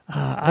 right?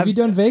 Have you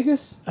done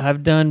Vegas?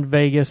 I've done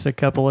Vegas a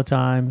couple of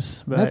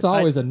times. But That's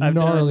always a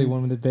gnarly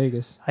one with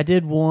Vegas. I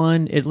did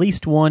at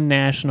least one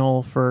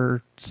national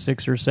for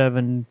 6 or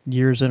 7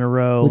 years in a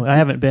row. I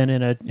haven't been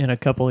in a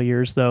couple of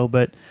years though,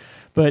 but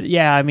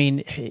yeah, I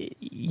mean,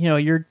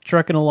 you're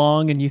trucking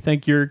along and you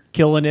think you're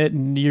killing it,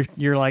 and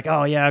you're like,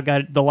 oh yeah, I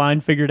got the line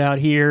figured out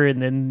here,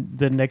 and then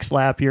the next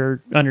lap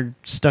you're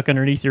stuck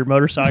underneath your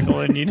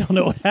motorcycle and you don't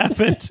know what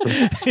happened.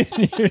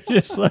 And you're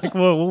just like,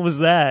 well, what was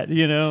that?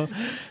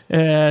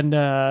 And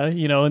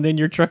and then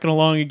you're trucking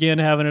along again,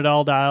 having it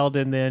all dialed,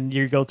 and then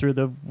you go through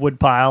the wood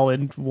pile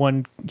and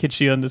one hits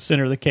you in the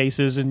center of the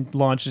cases and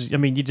launches. I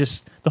mean,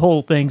 the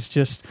whole thing's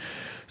just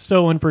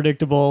so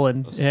unpredictable,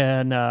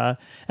 and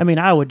I mean,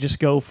 I would just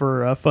go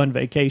for a fun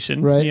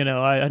vacation. Right.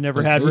 I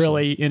never had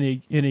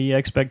really any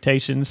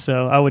expectations,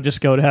 so I would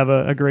just go to have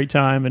a great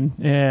time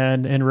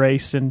and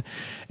race, and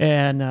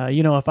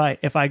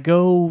if I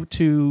go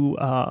to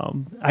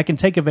I can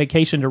take a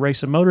vacation to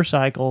race a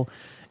motorcycle.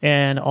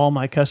 And all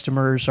my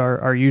customers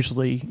are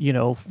usually,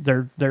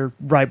 they're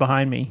right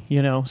behind me,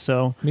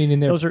 so meaning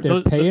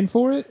they're paying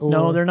for it? Or?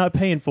 No, they're not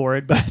paying for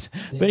it, but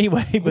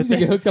anyway, but they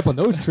get hooked up on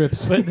those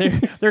trips. But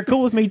they're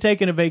cool with me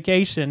taking a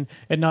vacation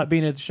and not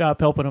being at the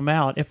shop helping them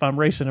out if I'm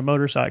racing a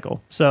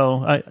motorcycle.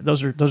 So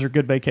those are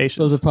good vacations.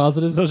 Those are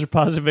positives. Those are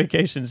positive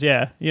vacations,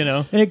 yeah.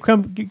 And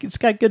it's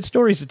got good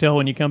stories to tell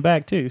when you come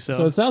back too.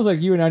 So it sounds like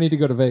you and I need to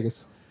go to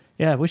Vegas.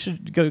 Yeah, we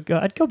should go.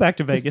 I'd go back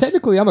to Vegas.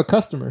 Technically, I'm a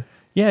customer.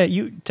 Yeah,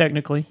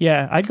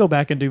 I'd go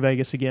back and do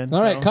Vegas again.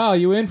 All right, Kyle,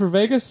 you in for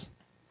Vegas?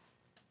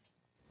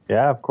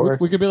 Yeah, of course.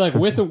 We could be like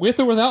with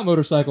or without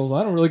motorcycles.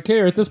 I don't really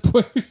care at this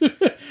point.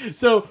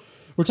 So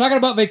we're talking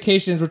about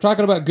vacations. We're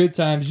talking about good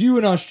times. You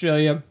in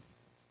Australia.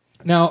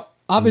 Now,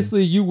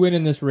 obviously, you win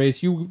in this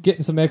race. You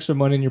getting some extra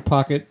money in your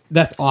pocket.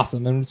 That's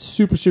awesome. I'm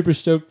super, super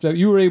stoked that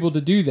you were able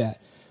to do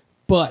that.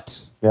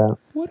 But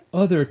what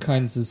other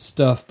kinds of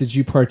stuff did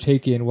you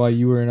partake in while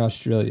you were in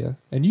Australia?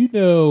 And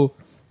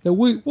that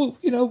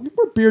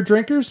we're beer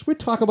drinkers. We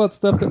talk about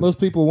stuff that most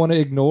people want to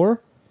ignore,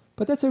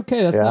 but that's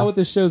okay. That's not what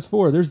this show's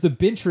for. There's the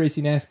bench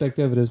racing aspect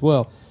of it as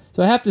well.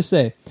 So I have to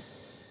say,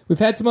 we've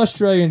had some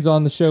Australians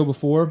on the show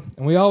before,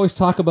 and we always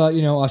talk about,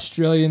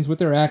 Australians with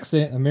their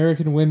accent,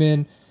 American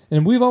women,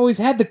 and we've always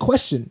had the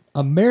question,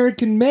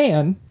 American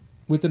man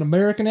with an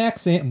American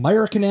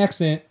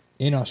accent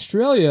in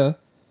Australia,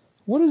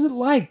 what is it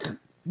like?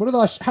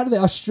 How do the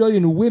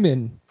Australian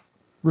women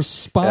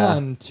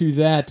respond to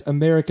that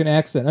American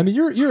accent? I mean,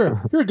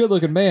 you're a good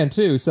looking man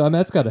too, so I mean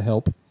that's got to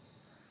help.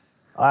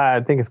 I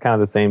think it's kind of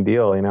the same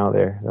deal,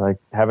 They're like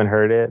haven't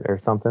heard it or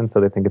something,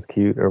 so they think it's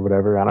cute or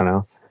whatever. I don't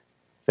know.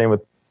 Same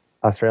with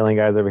Australian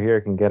guys over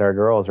here can get our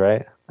girls,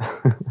 right?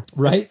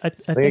 Right. I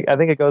think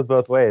it goes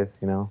both ways,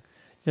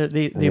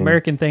 The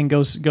American thing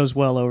goes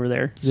well over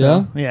there.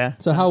 So, yeah.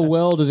 So how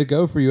well did it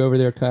go for you over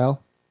there,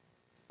 Kyle?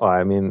 Well,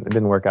 I mean, it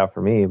didn't work out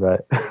for me,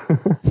 but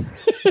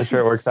I'm sure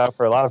it works out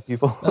for a lot of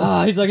people.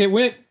 He's like, it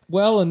went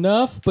well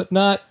enough, but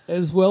not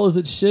as well as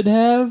it should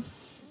have.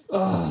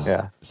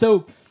 Yeah.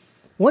 So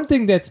one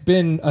thing that's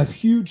been a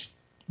huge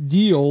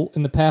deal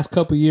in the past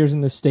couple of years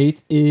in the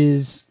States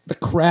is the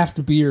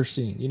craft beer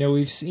scene.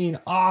 We've seen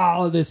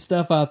all of this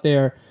stuff out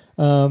there.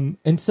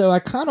 And so I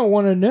kind of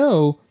want to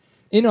know,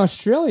 in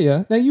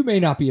Australia, now you may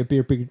not be a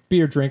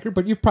beer drinker,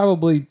 but you've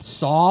probably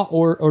saw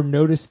or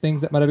noticed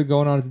things that might have been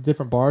going on at the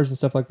different bars and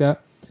stuff like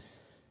that.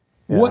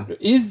 Yeah. What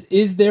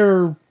is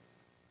there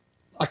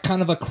a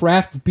kind of a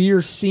craft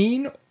beer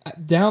scene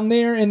down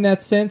there in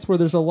that sense where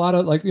there's a lot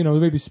of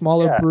maybe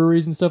smaller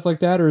breweries and stuff like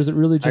that, or is it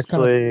really just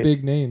kind of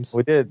big names?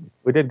 We did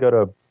go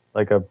to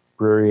a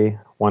brewery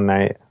one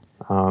night,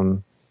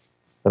 the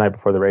night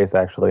before the race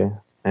actually,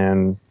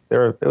 and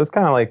it was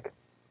kind of like,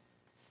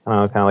 I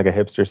don't know, kind of like a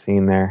hipster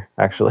scene there,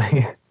 actually.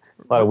 A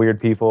lot of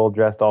weird people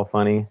dressed all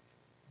funny,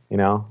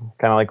 kind of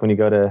like when you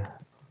go to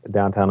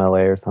downtown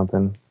LA or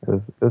something.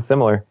 It was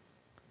similar.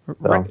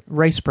 So.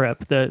 Race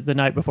prep the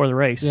night before the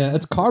race. Yeah,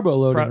 it's carbo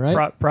loading,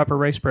 right? Proper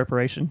race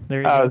preparation.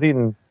 There you go.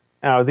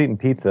 I was eating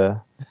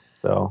pizza,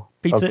 so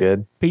pizza,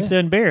 good. Pizza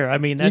and beer. I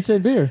mean, pizza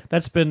and beer.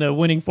 That's been a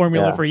winning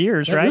formula for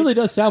years, right? It really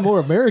does sound more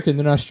American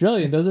than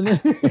Australian, doesn't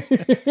it?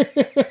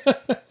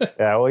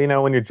 Yeah,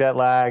 well, when you're jet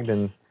lagged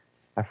and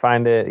I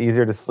find it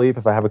easier to sleep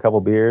if I have a couple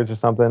beers or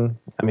something.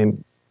 I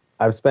mean,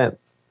 I've spent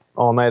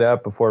all night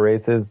up before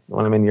races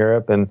when I'm in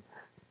Europe, and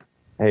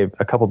hey,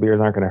 a couple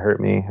beers aren't going to hurt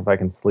me if I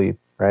can sleep,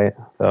 right?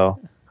 So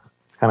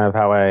it's kind of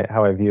how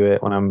I view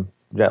it when I'm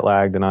jet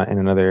lagged and in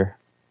another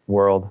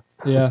world.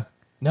 Yeah.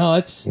 No,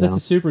 that's a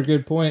super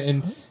good point.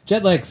 And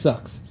jet lag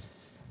sucks.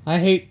 I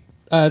hate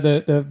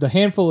the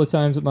handful of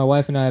times that my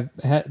wife and I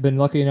have been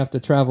lucky enough to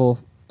travel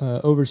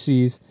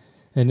overseas,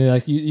 and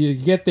like you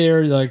get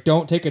there, you're like,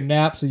 don't take a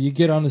nap, so you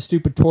get on the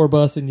stupid tour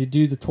bus and you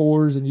do the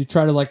tours and you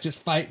try to like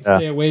just fight and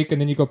stay awake,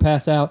 and then you go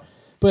pass out.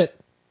 But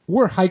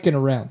we're hiking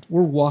around,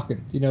 we're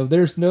walking.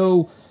 There's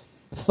no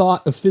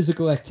thought of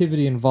physical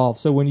activity involved.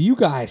 So when you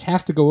guys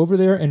have to go over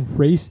there and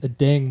race a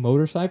dang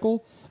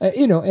motorcycle,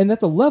 and at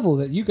the level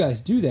that you guys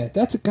do that,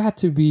 that's got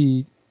to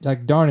be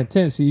like darn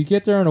intense. So you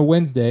get there on a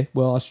Wednesday,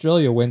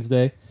 Australia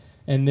Wednesday,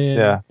 and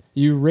then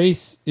you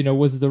race. And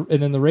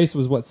then the race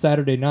was what,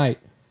 Saturday night?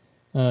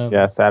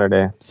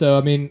 Saturday. So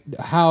I mean,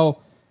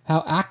 how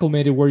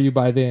acclimated were you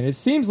by then? It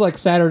seems like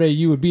Saturday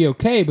you would be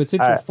okay, but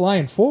since you're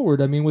flying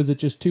forward, I mean, was it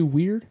just too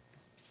weird?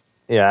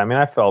 Yeah, I mean,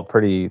 I felt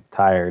pretty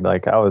tired.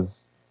 Like I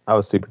was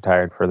super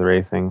tired for the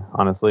racing,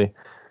 honestly.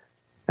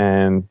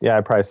 And yeah,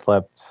 I probably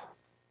slept.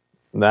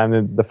 I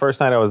mean, the first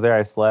night I was there,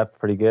 I slept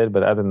pretty good,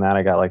 but other than that,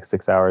 I got like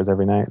 6 hours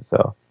every night.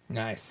 So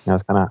nice.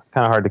 It's kind of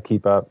hard to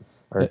keep up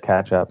or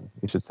catch up,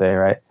 you should say,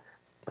 right?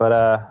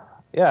 But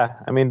yeah,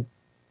 I mean,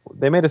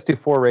 they made us do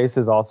 4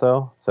 races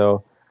also.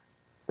 So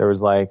there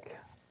was like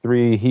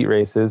 3 heat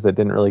races that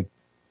didn't really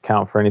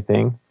count for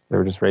anything. They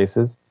were just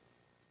races.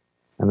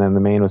 And then the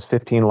main was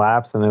 15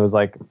 laps, and it was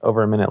like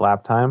over a minute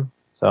lap time.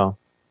 So,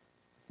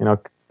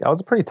 I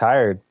was pretty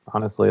tired,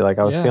 honestly. Like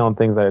I was feeling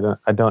things that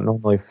I don't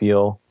normally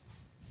feel.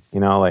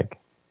 Like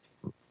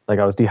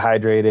I was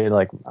dehydrated.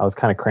 Like I was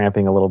kind of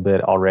cramping a little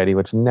bit already,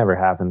 which never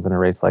happens in a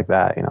race like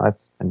that.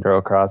 That's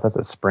endurocross. That's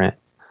a sprint.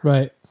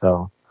 Right.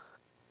 So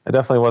it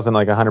definitely wasn't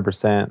like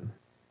 100%,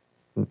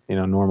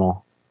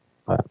 normal.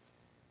 But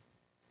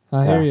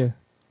I hear you.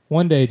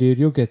 One day, dude,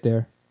 you'll get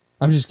there.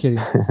 I'm just kidding.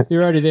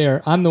 You're already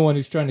there. I'm the one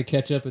who's trying to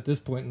catch up at this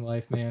point in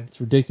life, man.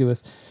 It's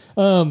ridiculous.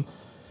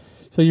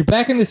 So you're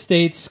back in the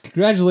States.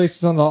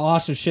 Congratulations on the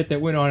awesome shit that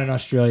went on in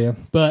Australia.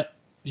 But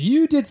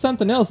you did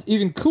something else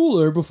even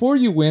cooler before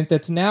you went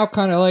that's now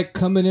kind of like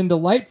coming into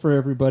light for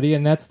everybody,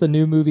 and that's the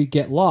new movie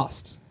Get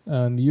Lost.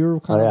 You're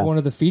kind of one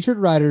of the featured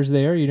writers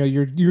there.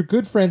 You're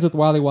good friends with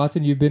Wiley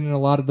Watson. You've been in a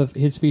lot of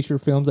his feature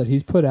films that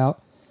he's put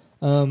out.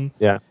 Kind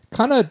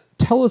of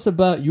tell us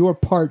about your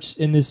parts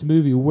in this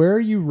movie. Where are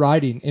you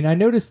riding? And I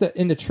noticed that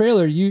in the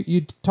trailer,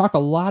 you talk a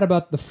lot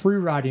about the free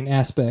riding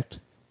aspect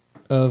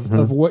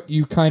of what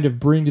you kind of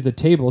bring to the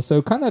table.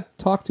 So kind of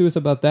talk to us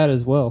about that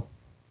as well.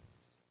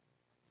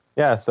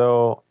 Yeah,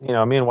 so, me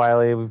and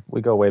Wiley,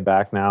 we go way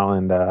back now,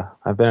 and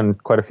I've been in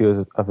quite a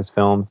few of his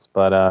films,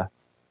 but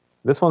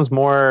this one's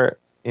more,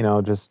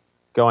 just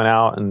going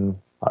out, and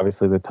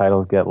obviously the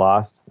titles Get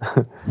Lost.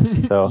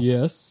 So,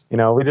 yes.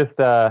 We just,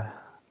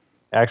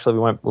 actually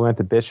we went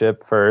to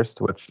Bishop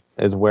first, which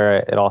is where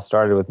it all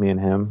started with me and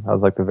him. That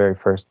was like the very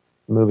first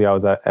movie I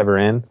was ever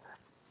in,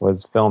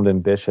 was filmed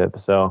in Bishop.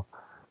 So,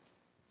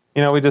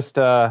 we just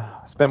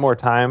spent more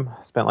time,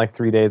 spent like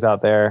 3 days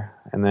out there,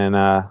 and then,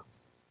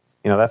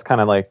 that's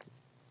kind of like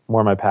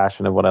more my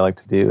passion of what I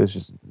like to do is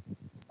just,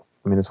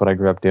 it's what I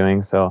grew up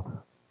doing. So,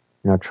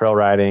 trail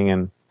riding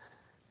and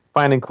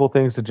finding cool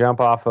things to jump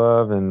off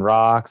of and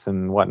rocks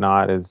and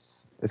whatnot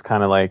is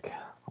kind of like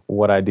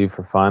what I do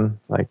for fun.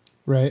 Like,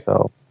 right.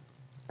 So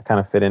I kind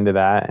of fit into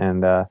that.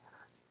 And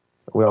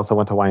we also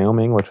went to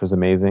Wyoming, which was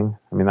amazing.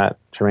 That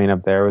terrain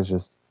up there was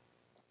just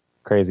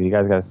crazy. You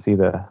guys got to see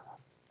the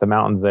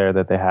mountains there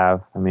that they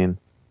have.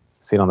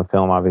 See it on the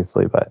film,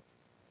 obviously, but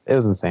it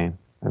was insane.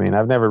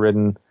 I've never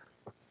ridden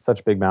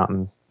such big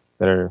mountains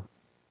that are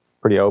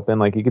pretty open.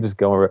 Like you could just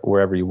go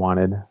wherever you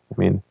wanted.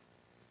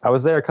 I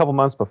was there a couple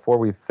months before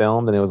we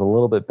filmed, and it was a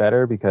little bit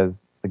better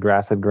because the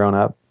grass had grown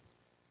up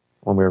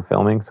when we were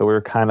filming. So we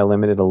were kind of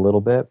limited a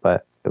little bit,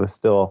 but it was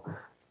still,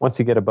 once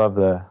you get above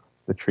the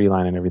tree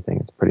line and everything,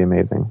 it's pretty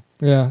amazing.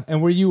 Yeah.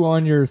 And were you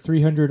on your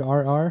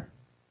 300RR?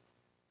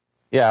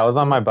 Yeah, I was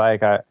on my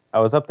bike. I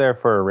was up there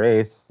for a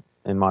race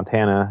in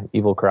Montana,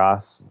 Evil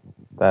Cross,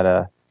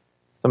 that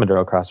some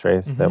endurocross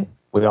race that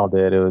we all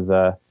did. It was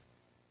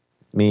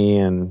me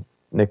and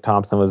Nick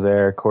Thompson was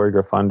there, Corey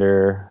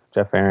Graffunder,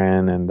 Jeff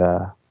Aaron, and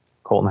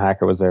Colton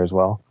Hacker was there as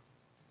well.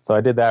 So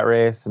I did that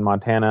race in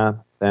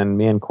Montana. Then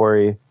me and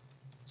Corey,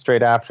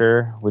 straight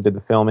after, we did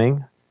the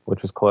filming,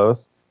 which was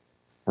close.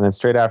 And then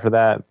straight after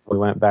that, we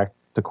went back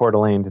to Coeur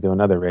d'Alene to do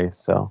another race.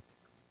 So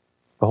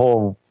the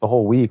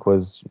whole week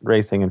was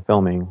racing and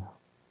filming.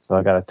 So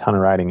I got a ton of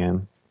riding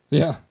in.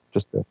 Yeah.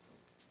 It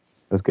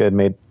was good.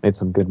 Made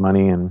some good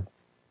money and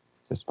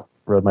just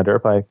rode my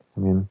dirt bike.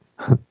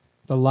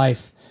 The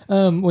life.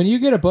 When you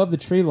get above the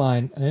tree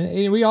line,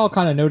 and we all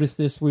kind of noticed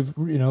this. We've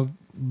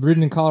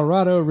ridden in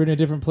Colorado, ridden in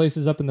different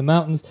places up in the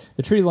mountains.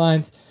 The tree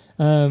lines.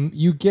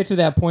 You get to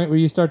that point where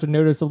you start to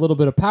notice a little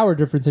bit of power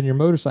difference in your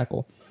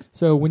motorcycle.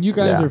 So when you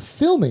guys are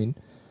filming,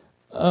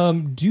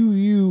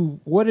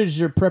 What is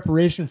your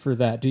preparation for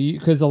that?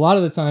 Because a lot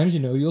of the times,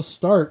 you'll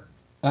start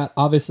at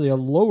obviously a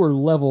lower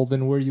level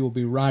than where you will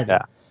be riding.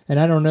 Yeah. And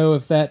I don't know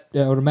if I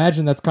would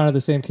imagine that's kind of the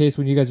same case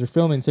when you guys are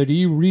filming. So do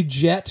you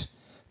rejet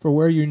for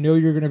where you're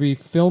going to be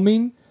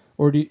filming,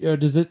 or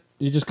does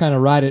you just kind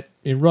of ride it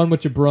and run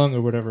what you brung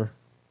or whatever?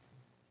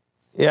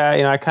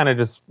 Yeah, I kind of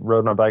just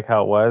rode my bike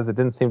how it was. It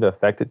didn't seem to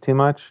affect it too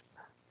much.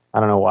 I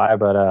don't know why,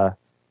 but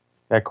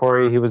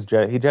Corey,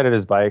 he jetted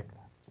his bike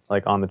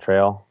like on the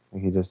trail.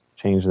 Like, he just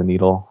changed the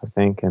needle, I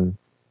think, and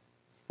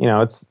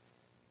it's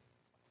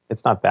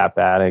not that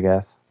bad, I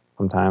guess.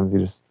 Sometimes you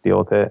just deal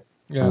with it.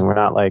 Yeah. And we're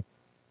not like,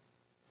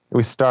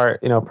 we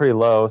start, pretty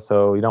low,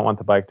 so you don't want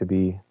the bike to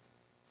be,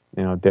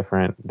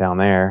 different down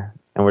there.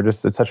 And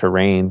it's such a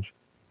range.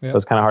 Yep. So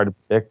it's kind of hard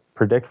to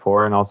predict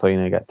for. And also,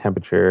 you got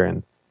temperature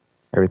and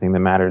everything that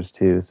matters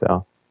too.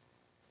 So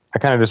I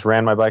kind of just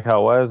ran my bike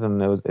how it was,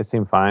 and it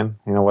seemed fine.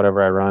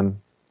 Whatever I run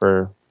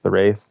for the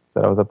race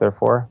that I was up there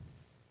for,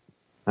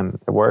 and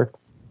it worked.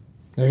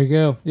 There you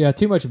go. Yeah,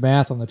 too much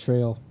math on the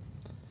trail.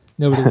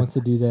 Nobody wants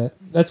to do that.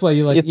 That's why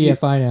you like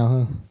EFI now,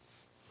 huh?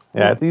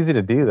 Yeah, it's easy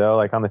to do though.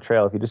 Like on the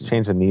trail, if you just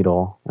change the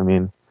needle,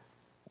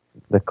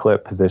 the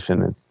clip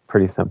position, it's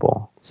pretty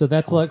simple. So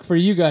that's like, for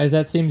you guys,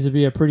 that seems to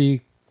be a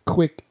pretty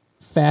quick,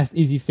 fast,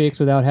 easy fix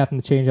without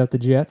having to change out the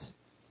jets.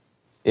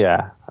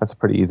 Yeah, that's a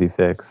pretty easy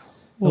fix.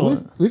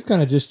 Well, we've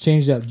kind of just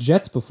changed out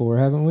jets before,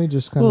 haven't we?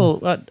 Just kind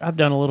of. Well, I've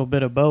done a little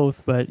bit of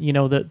both, but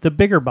the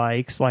bigger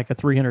bikes, like a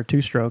 300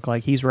 two-stroke,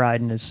 like he's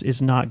riding,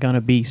 is not going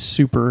to be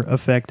super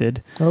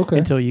affected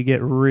until you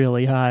get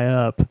really high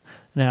up.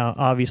 Now,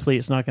 obviously,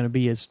 it's not going to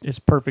be as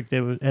perfect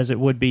as it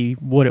would be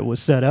what it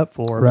was set up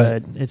for,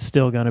 right. But it's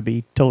still going to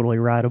be totally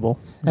rideable.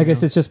 I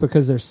guess it's just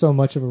because there's so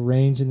much of a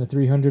range in the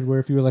 300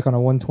 where if you were like on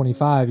a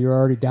 125, you're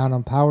already down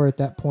on power at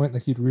that point.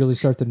 Like, you'd really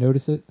start to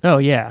notice it. Oh,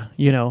 yeah.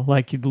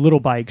 Like the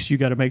little bikes, you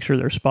got to make sure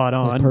they're spot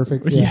on. Like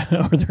perfect,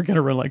 yeah. Or they're going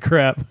to run like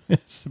crap.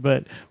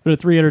 but a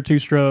 300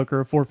 two-stroke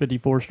or a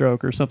 454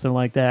 stroke or something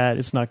like that,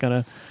 it's not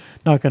going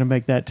to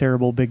make that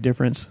terrible big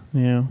difference.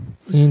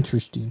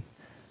 Interesting.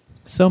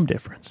 Some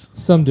difference.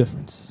 Some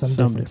difference.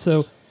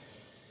 So,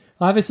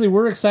 obviously,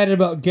 we're excited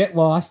about Get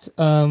Lost.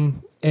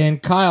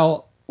 And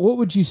Kyle, what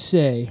would you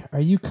say? Are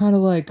you kind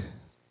of like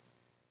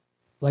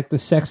the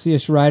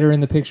sexiest rider in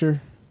the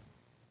picture?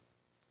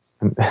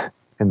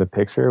 In the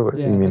picture? What,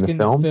 yeah, you mean like the in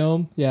film? the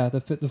film? Yeah, the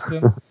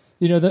film.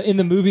 In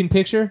the moving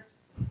picture?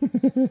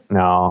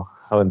 No,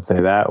 I wouldn't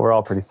say that. We're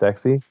all pretty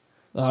sexy.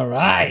 All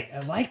right. I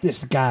like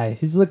this guy.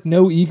 He's like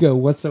no ego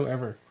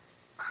whatsoever.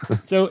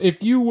 So,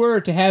 if you were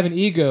to have an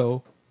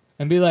ego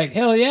and be like,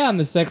 hell yeah, I'm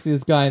the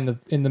sexiest guy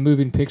in the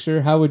moving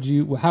picture, how would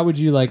you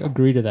like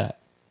agree to that?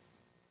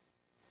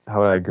 How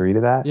would I agree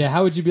to that? Yeah,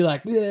 how would you be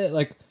like, you're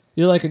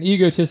like an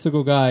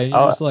egotistical guy, and you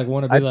just like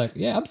want to be like,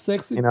 yeah, I'm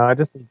sexy. I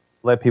just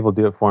let people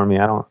do it for me.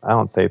 I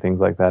don't say things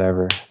like that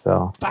ever.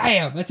 So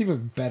bam, that's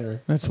even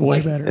better. That's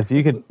way better. If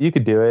you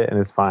could do it and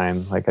it's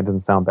fine. Like, it doesn't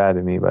sound bad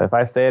to me. But if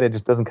I say it, it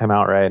just doesn't come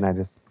out right, and I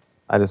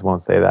just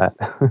won't say that.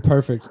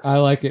 Perfect. I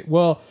like it.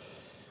 Well,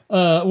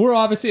 we're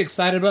obviously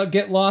excited about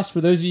Get Lost. For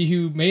those of you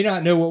who may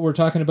not know what we're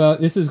talking about,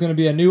 this is going to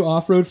be a new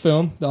off-road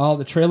film. All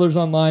the trailers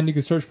online. You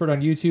can search for it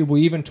on YouTube.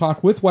 We even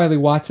talked with Wiley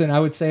Watson, I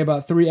would say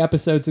about 3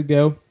 episodes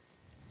ago.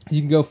 You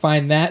can go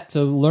find that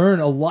to learn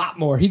a lot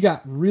more. He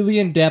got really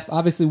in-depth.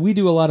 Obviously, we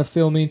do a lot of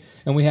filming,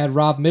 and we had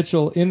Rob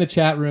Mitchell in the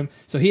chat room,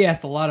 so he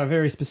asked a lot of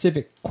very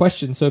specific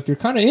questions. So if you're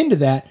kind of into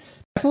that,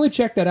 definitely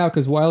check that out,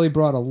 because Wiley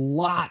brought a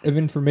lot of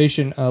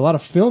information, a lot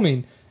of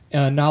filming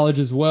knowledge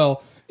as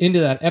well into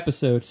that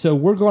episode. So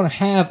we're going to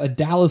have a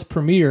Dallas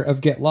premiere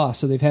of Get Lost.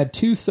 So they've had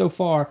 2 so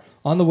far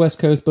on the West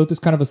Coast, both is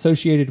kind of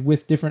associated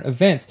with different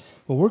events.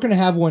 Well, we're going to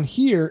have one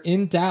here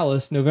in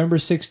Dallas, November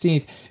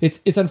 16th.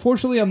 It's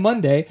unfortunately a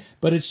Monday,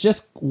 but it's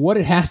just what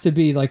it has to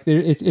be. Like,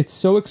 it's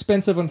so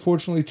expensive,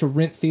 unfortunately, to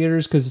rent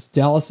theaters because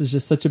Dallas is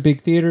just such a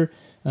big theater.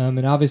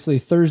 And obviously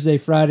Thursday,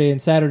 Friday, and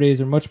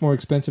Saturdays are much more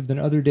expensive than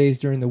other days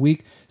during the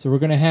week. So we're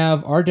going to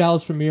have our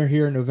Dallas premiere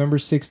here on November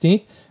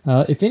 16th.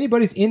 If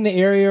anybody's in the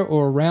area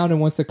or around and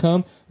wants to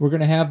come, we're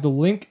going to have the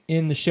link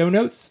in the show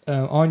notes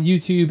on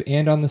YouTube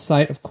and on the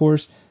site, of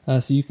course.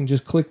 So you can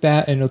just click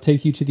that and it'll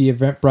take you to the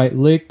Eventbrite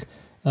link.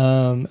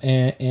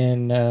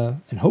 And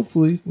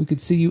hopefully we could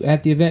see you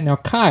at the event. Now,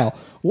 Kyle,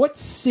 what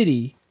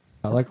city,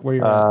 like where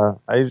you're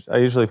at? I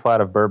usually fly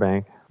out of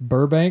Burbank.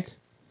 Burbank?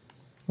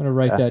 I'm going to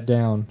write that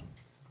down.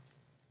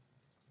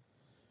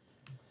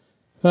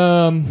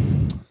 Do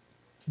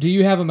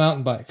you have a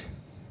mountain bike?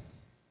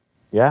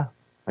 Yeah,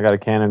 I got a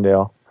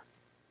Cannondale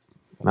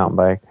mountain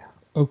bike.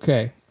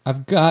 Okay,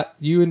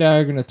 you and I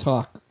are going to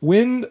talk.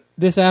 When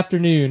this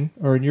afternoon,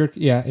 or in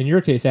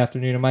your case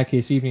afternoon, in my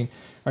case evening,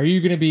 are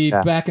you going to be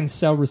back in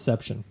cell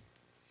reception?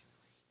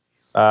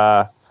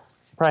 Probably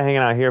hanging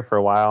out here for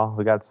a while.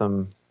 We got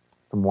some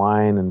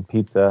wine and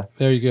pizza.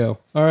 There you go.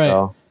 All right,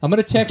 so. I'm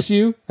going to text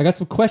you. I got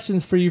some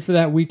questions for you for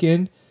that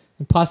weekend,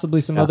 and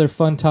possibly some other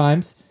fun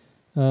times.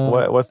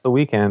 What's the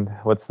weekend?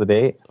 What's the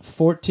date?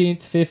 14th,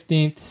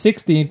 15th,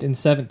 16th, and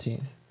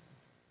 17th.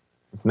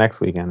 It's next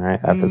weekend, right?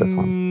 After this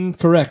one.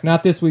 Correct.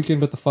 Not this weekend,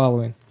 but the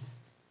following.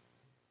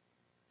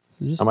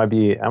 I might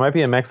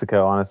be in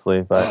Mexico,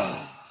 honestly, but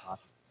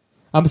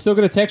I'm still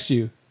going to text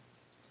you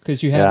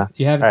because you haven't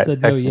Right,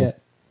 said no text me.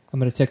 yet. I'm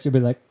going to text you and be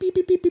like, beep,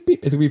 beep, beep, beep,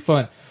 beep. It's going to be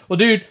fun. Well,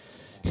 dude,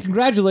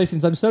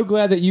 congratulations. I'm so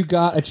glad that you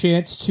got a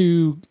chance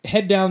to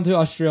head down to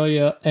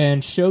Australia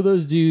and show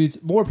those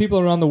dudes, more people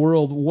around the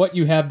world, what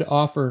you have to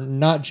offer,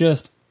 not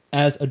just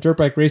as a dirt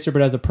bike racer,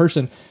 but as a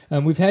person.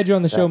 We've had you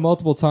on the show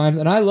multiple times,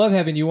 and I love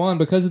having you on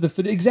because of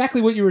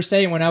exactly what you were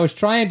saying when I was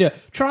trying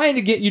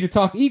to get you to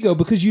talk ego,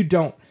 because you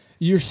don't.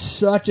 You're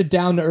such a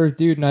down-to-earth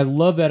dude, and I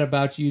love that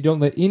about you. You don't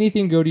let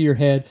anything go to your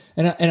head,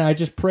 and I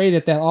just pray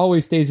that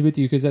always stays with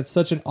you, because that's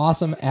such an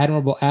awesome,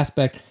 admirable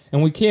aspect,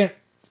 and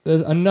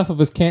enough of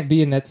us can't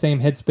be in that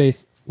same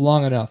headspace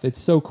long enough. It's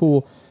so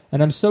cool,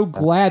 and I'm so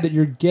glad that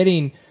you're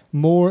getting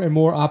more and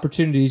more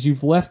opportunities.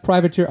 You've left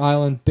Privateer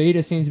Island.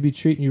 Beta seems to be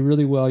treating you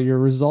really well. Your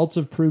results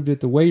have proved it,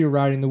 the way you're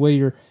riding, the way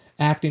you're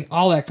acting,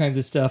 all that kinds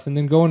of stuff, and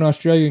then going to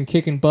Australia and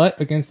kicking butt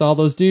against all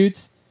those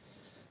dudes,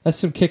 that's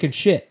some kicking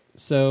shit.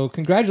 So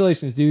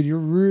congratulations, dude. You're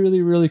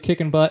really, really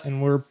kicking butt,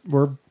 and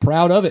we're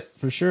proud of it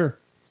for sure.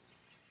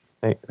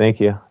 Thank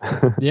you.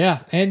 Yeah,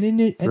 and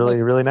then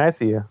really nice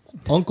of you.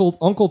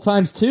 Uncle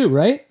times 2,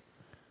 right?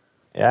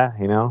 Yeah,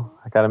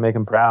 I got to make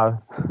him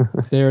proud.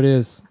 There it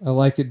is. I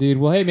like it, dude.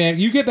 Well, hey, man,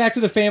 you get back to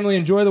the family,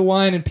 enjoy the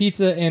wine and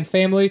pizza and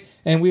family,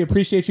 and we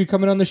appreciate you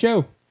coming on the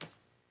show.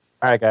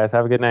 All right, guys.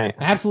 Have a good night.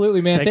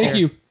 Absolutely, man. Thank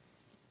you.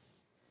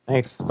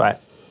 Thanks. Bye.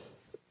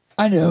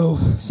 I know.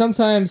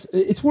 Sometimes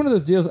it's one of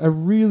those deals. I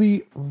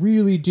really,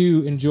 really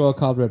do enjoy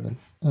Kyle Redmond.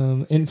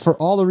 And for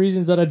all the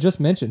reasons that I just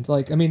mentioned.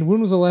 Like, I mean, when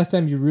was the last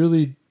time you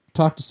really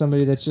talked to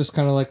somebody that's just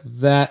kind of like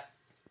that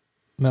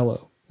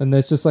mellow and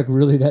that's just like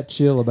really that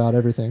chill about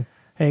everything?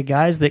 Hey,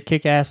 guys that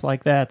kick ass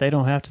like that, they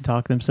don't have to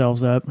talk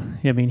themselves up.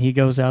 I mean, he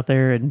goes out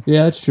there and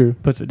yeah, that's true.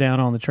 Puts it down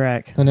on the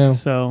track. I know.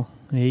 So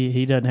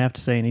he doesn't have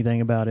to say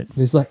anything about it.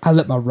 He's like, I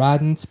let my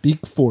riding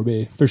speak for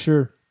me, for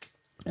sure.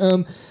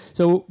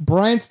 So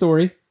Brian's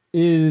story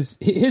is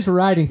his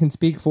riding can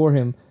speak for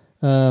him.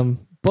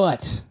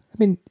 But I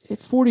mean, at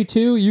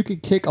 42, you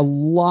could kick a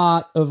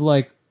lot of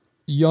like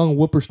young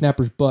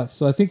whippersnappers' butts.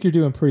 So I think you're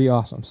doing pretty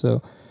awesome.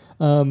 So,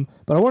 but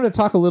I wanted to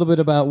talk a little bit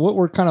about what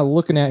we're kind of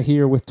looking at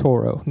here with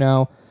Toro.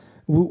 Now,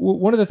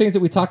 one of the things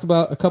that we talked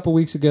about a couple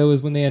weeks ago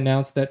is when they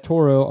announced that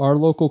Toro, our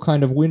local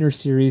kind of winter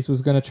series,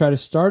 was going to try to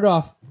start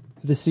off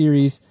the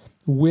series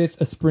with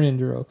a sprint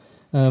enduro.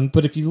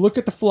 But if you look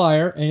at the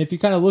flyer and if you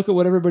kind of look at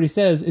what everybody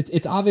says,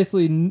 it's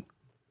obviously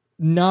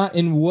not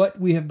in what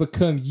we have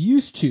become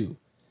used to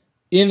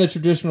in the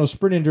traditional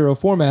sprint enduro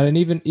format, and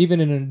even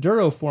in an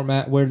enduro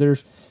format where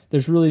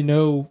there's really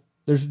no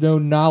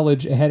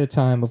knowledge ahead of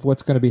time of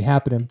what's going to be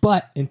happening.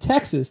 But in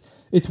Texas,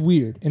 it's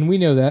weird, and we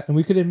know that, and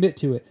we could admit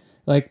to it.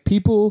 Like,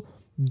 people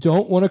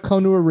don't want to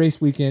come to a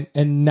race weekend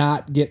and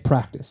not get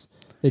practice.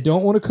 They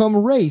don't want to come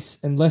race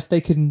unless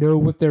they can know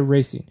what they're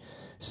racing.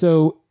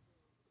 So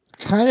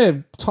kind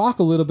of talk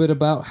a little bit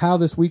about how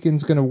this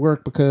weekend's going to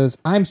work, because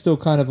I'm still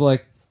kind of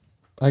like,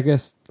 I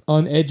guess,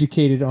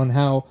 uneducated on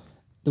how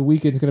the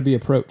weekend's going to be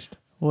approached.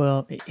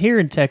 Well, here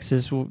in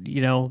Texas,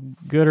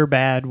 good or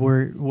bad,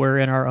 we're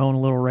in our own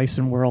little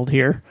racing world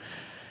here.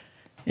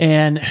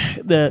 And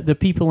the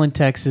people in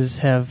Texas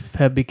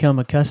have become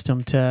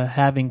accustomed to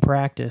having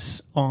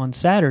practice on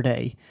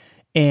Saturday.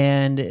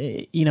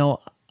 And,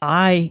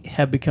 I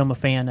have become a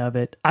fan of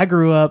it. I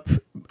grew up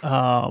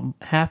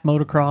half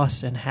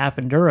motocross and half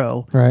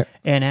enduro, right?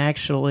 And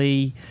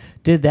actually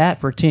did that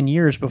for 10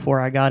 years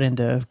before I got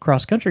into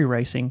cross-country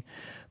racing.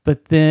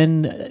 But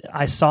then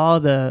I saw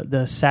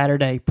the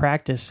Saturday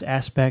practice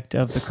aspect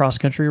of the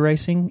cross-country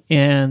racing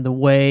and the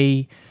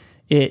way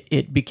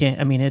it became.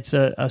 I mean, it's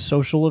a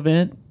social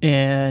event,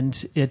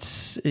 and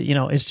it's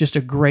just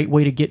a great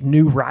way to get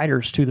new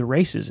riders to the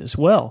races as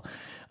well.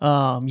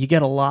 You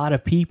get a lot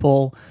of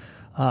people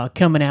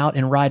coming out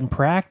and riding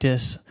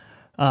practice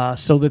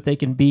so that they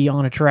can be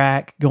on a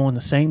track going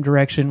the same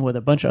direction with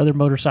a bunch of other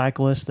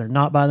motorcyclists. They're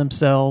not by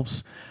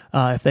themselves.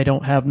 If they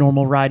don't have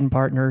normal riding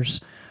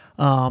partners,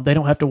 they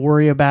don't have to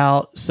worry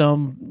about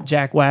some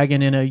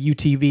jackwagon in a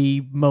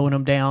UTV mowing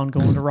them down,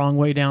 going the wrong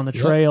way down the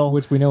trail.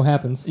 Which we know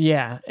happens.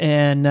 Yeah.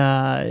 And,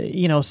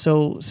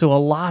 so a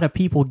lot of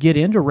people get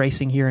into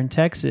racing here in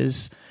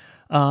Texas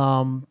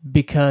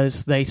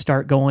because they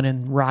start going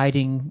and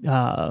riding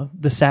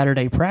the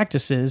Saturday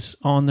practices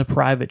on the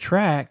private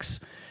tracks,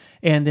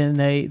 and then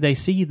they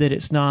see that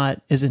it's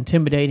not as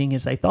intimidating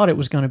as they thought it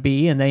was going to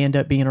be, and they end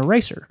up being a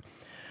racer.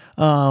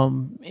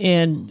 Toro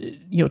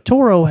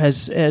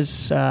has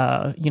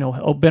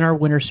been our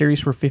winter series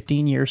for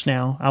 15 years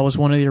now. I was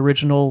one of the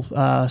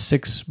original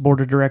 6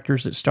 board of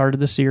directors that started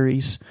the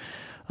series.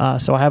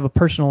 So I have a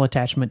personal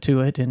attachment to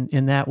it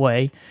in that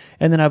way.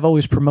 And then I've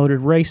always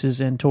promoted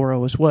races in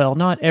Toro as well.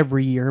 Not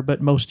every year,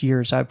 but most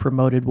years I've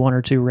promoted 1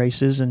 or 2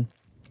 races. And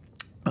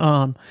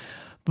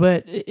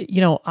But,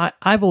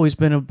 I've always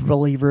been a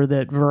believer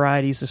that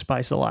variety is the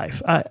spice of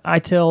life. I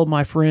tell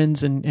my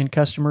friends and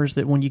customers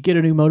that when you get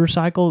a new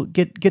motorcycle,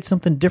 get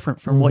something different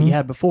from what you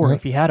had before. Yep.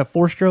 If you had a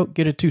 4-stroke,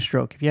 get a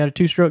 2-stroke. If you had a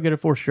 2-stroke, get a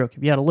 4-stroke.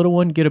 If you had a little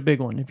one, get a big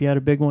one. If you had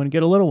a big one,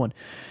 get a little one.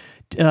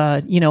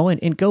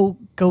 And go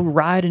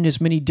ride in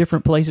as many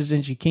different places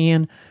as you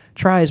can.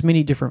 Try as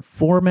many different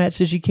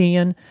formats as you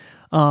can.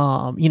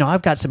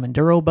 I've got some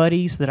enduro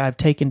buddies that I've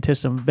taken to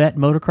some vet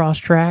motocross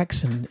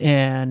tracks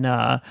and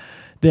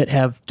that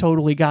have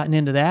totally gotten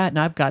into that. And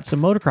I've got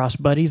some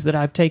motocross buddies that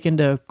I've taken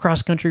to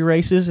cross country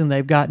races and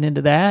they've gotten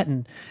into that.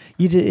 And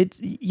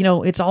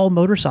it's all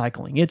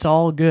motorcycling. It's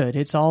all good.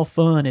 It's all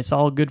fun. It's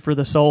all good for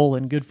the soul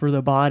and good for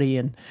the body.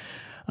 And,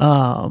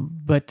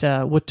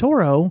 but with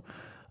Toro,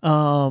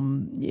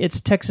 it's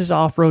Texas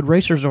Off-Road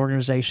Racers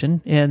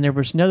Organization, and there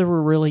was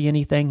never really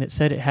anything that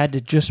said it had to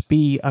just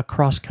be a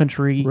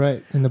cross-country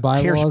Right, in the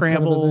bylaws hair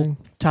scramble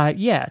kind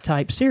of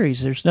type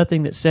series. There's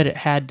nothing that said it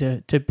had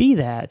to be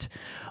that.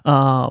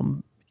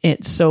 And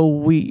so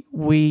we're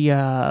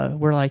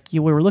like, we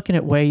were looking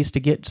at ways to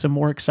get some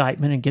more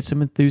excitement and get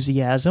some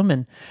enthusiasm,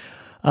 and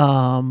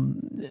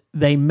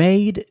they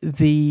made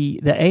the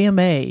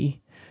AMA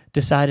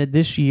decided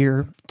this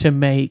year to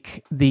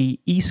make the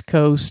East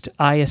Coast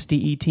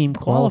ISDE team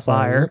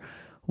qualifier Yep.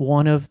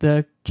 one of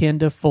the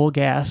Kenda full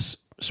gas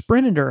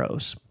sprint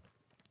enduros.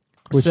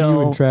 Which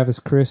you and Travis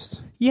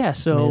Christ. Yeah, made it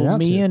so out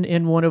me to.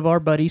 and one of our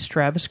buddies,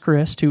 Travis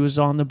Christ, who was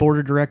on the board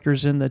of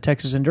directors in the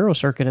Texas Enduro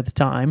Circuit at the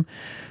time,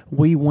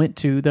 we went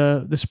to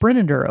the Sprint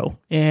Enduro.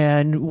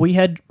 And we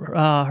had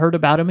heard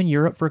about him in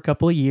Europe for a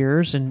couple of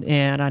years.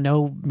 And I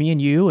know me and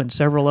you and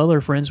several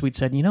other friends, we'd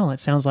said, that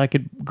sounds like a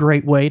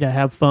great way to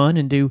have fun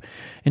and do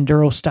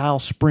enduro-style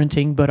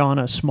sprinting, but on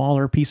a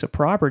smaller piece of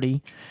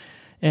property.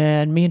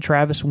 And me and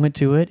Travis went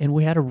to it, and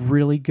we had a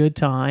really good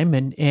time.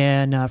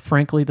 And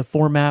frankly, the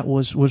format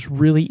was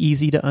really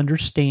easy to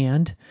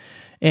understand.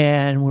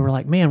 And we were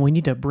like, man, we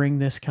need to bring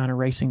this kind of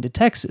racing to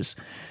Texas.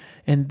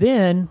 And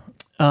then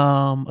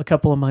a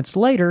couple of months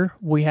later,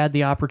 we had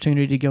the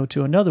opportunity to go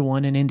to another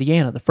one in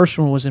Indiana. The first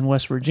one was in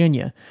West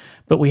Virginia,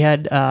 but we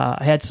had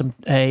I had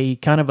a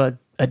kind of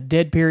a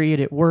dead period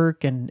at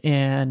work, and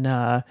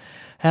had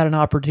an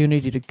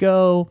opportunity to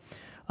go.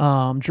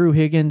 Drew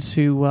Higgins,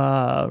 who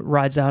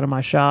rides out of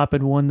my shop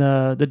and won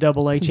the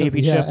AA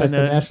championship at in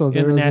the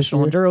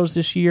National Enduros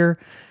this year.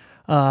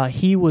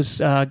 He was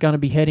going to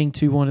be heading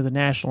to one of the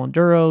National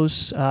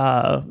Enduros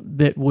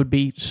that would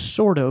be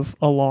sort of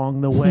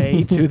along the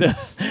way to the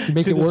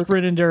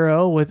Sprint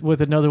Enduro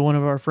with another one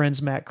of our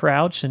friends, Matt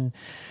Crouch, and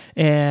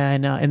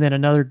then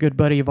another good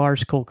buddy of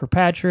ours, Cole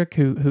Kirkpatrick,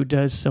 who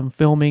does some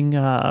filming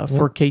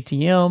for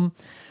KTM.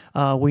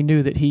 We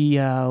knew that he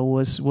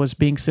was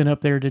being sent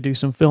up there to do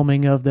some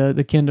filming of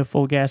the Kenda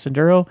Full Gas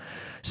Enduro.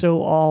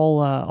 So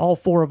all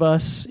four of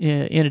us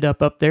ended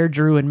up there.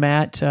 Drew and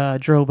Matt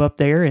drove up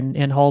there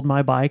and hauled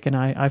my bike, and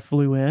I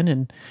flew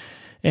in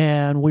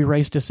and we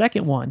raced a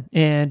second one.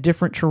 And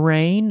different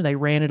terrain. They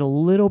ran it a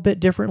little bit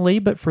differently,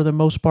 but for the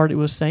most part it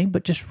was the same.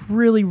 But just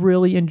really,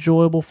 really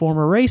enjoyable form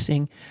of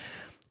racing.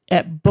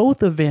 At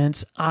both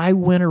events, I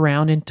went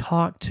around and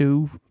talked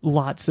to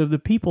lots of the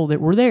people that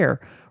were there.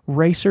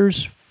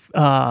 Racers,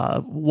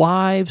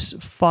 wives,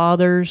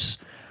 fathers.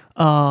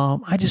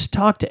 I just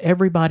talked to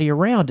everybody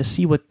around to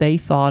see what they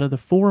thought of the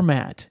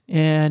format.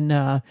 And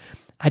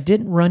I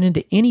didn't run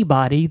into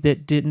anybody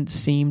that didn't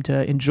seem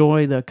to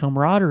enjoy the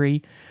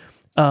camaraderie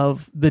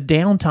of the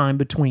downtime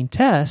between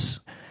tests.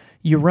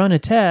 You run a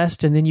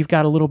test, and then you've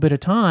got a little bit of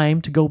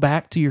time to go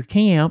back to your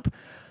camp,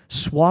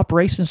 swap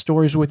racing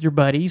stories with your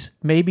buddies,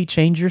 maybe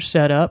change your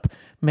setup,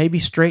 maybe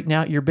straighten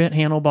out your bent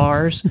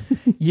handlebars.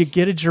 You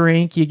get a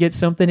drink, you get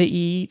something to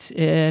eat,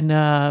 and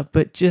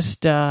but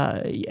just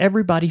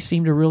everybody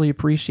seemed to really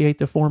appreciate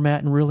the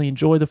format and really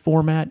enjoy the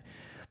format.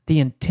 The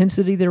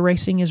intensity of the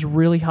racing is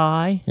really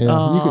high.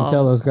 Yeah, you can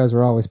tell those guys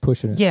are always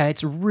pushing it. Yeah,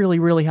 it's really,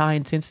 really high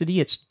intensity.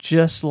 It's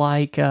just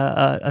like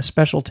a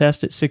special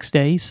test at 6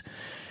 days.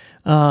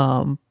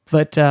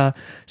 But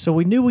so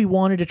we knew we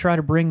wanted to try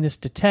to bring this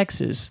to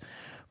Texas,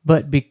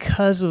 but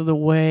because of the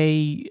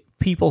way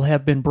people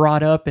have been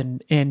brought up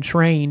and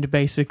trained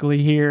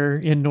basically here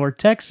in North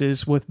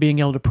Texas with being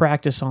able to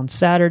practice on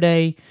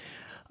Saturday,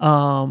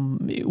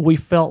 we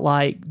felt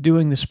like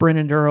doing the Sprint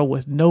Enduro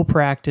with no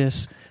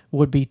practice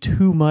would be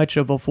too much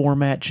of a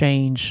format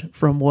change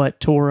from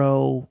what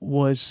Toro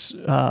was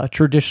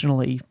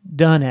traditionally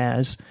done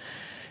as.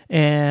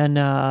 And,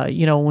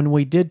 when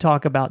we did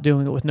talk about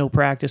doing it with no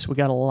practice, we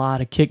got a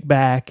lot of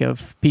kickback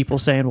of people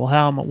saying,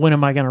 well, when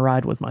am I going to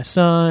ride with my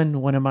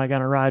son? When am I going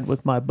to ride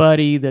with my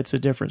buddy that's a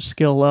different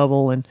skill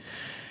level?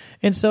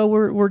 And so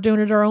we're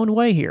doing it our own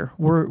way here.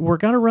 We're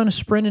going to run a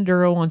Sprint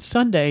Enduro on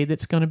Sunday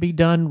that's going to be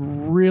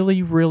done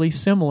really, really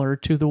similar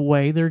to the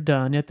way they're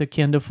done at the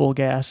Kenda Full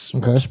Gas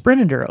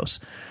Sprint Enduros.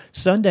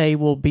 Sunday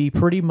will be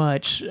pretty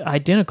much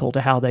identical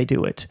to how they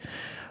do it.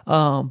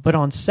 But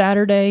on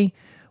Saturday,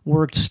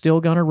 we're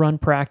still going to run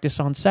practice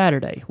on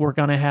Saturday. We're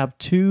going to have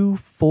 2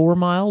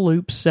 4-mile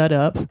loops set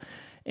up,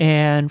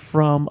 And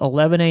from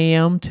 11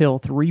 a.m. till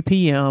 3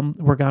 p.m.,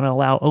 we're going to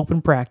allow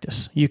open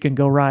practice. You can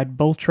go ride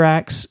both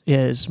tracks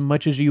as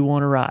much as you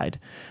want to ride.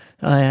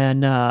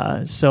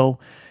 And so,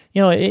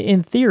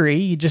 in theory,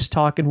 you're just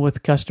talking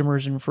with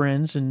customers and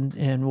friends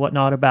and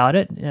whatnot about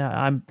it.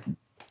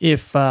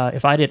 If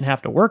I didn't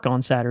have to work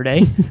on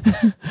Saturday,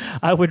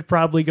 I would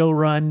probably go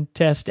run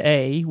Test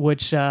A,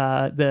 which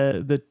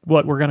the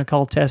what we're going to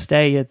call Test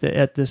A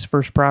at this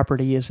first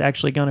property is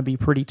actually going to be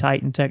pretty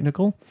tight and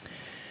technical.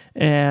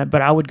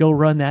 But I would go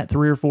run that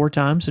 3 or 4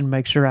 times and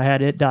make sure I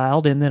had it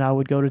dialed, and then I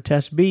would go to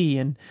Test B,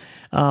 and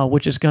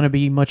which is going to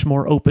be much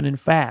more open and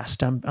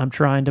fast. I'm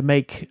trying to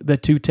make the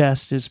 2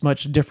 tests as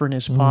much different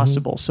as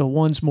possible. So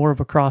one's more of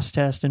a cross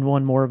test and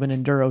one more of an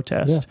enduro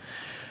test.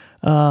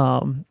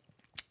 Yeah.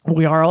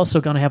 We are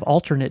also going to have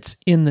alternates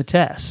in the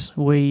tests.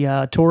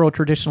 Toro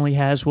traditionally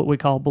has what we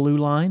call blue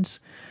lines,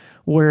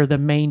 where the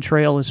main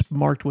trail is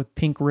marked with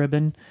pink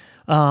ribbon.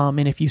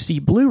 And if you see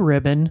blue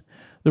ribbon,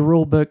 the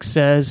rule book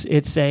says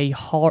it's a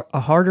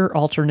harder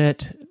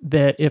alternate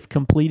that, if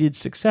completed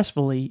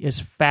successfully, is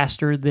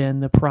faster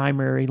than the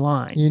primary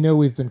line.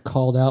 We've been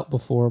called out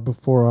before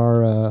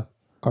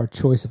our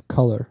choice of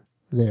color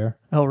there.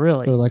 Oh,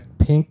 really? So like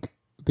pink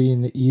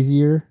being the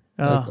easier,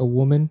 like a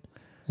woman,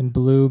 and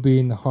blue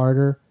being the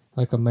harder,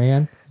 like a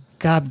man.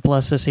 God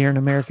bless us here in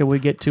America. We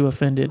get too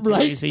offended.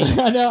 Right? Easy.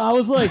 I know. I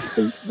was like,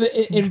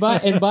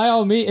 by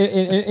all means,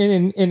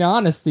 in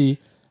honesty,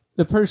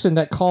 the person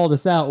that called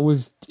us out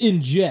was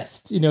in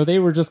jest. They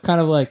were just kind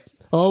of like,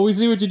 "Oh, we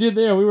see what you did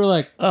there." We were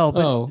like,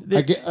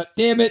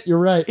 damn it, you're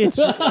right."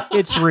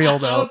 It's real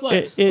though. I was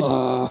like,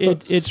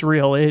 it's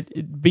real.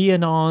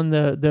 Being on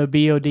the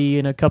BOD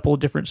in a couple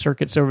of different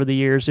circuits over the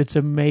years, it's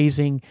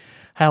amazing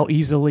how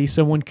easily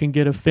someone can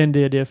get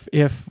offended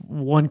if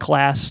one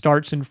class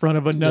starts in front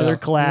of another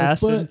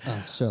class. Shut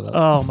up.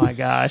 Oh my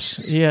gosh!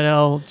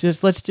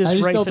 Let's just I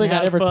race don't think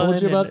I ever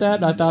told you about that,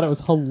 and I thought it was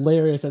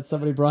hilarious that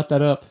somebody brought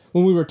that up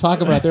when we were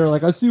talking about it. They were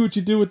like, "I see what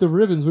you do with the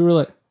ribbons." We were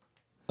like,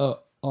 "Oh,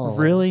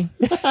 really?"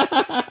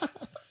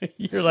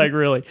 You're like,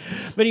 really?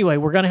 But anyway,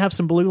 we're going to have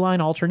some blue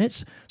line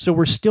alternates. So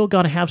we're still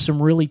going to have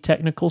some really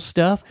technical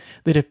stuff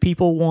that if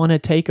people want to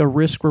take a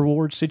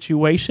risk-reward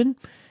situation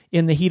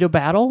in the heat of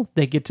battle,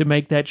 they get to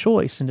make that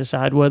choice and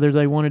decide whether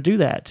they want to do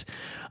that.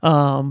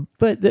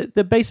 But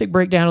the basic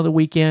breakdown of the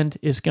weekend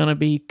is going to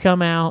be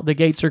come out. The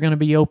gates are going to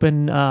be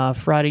open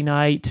Friday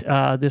night,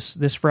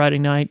 this Friday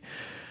night,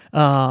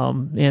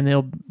 and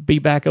they'll be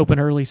back open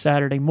early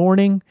Saturday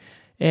morning.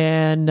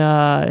 And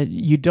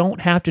you don't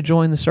have to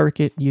join the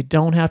circuit. You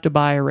don't have to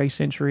buy a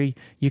race entry.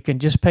 You can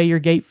just pay your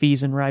gate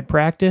fees and ride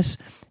practice.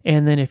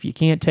 And then if you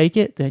can't take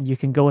it, then you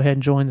can go ahead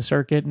and join the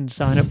circuit and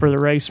sign up for the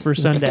race for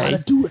Sunday. I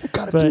gotta do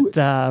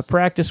it.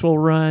 Practice will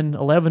run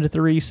 11 to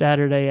 3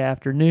 Saturday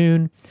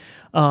afternoon.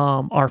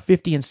 Our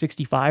 50 and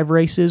 65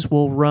 races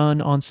will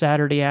run on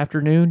Saturday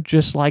afternoon,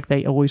 just like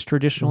they always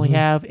traditionally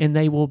have, and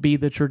they will be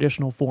the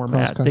traditional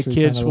format. The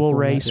kids will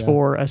race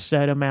for a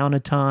set amount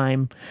of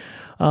time.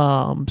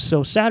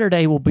 So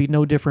Saturday will be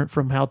no different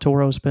from how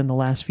Toro's been the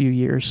last few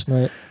years.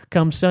 Right.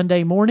 Come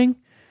Sunday morning,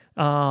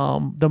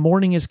 the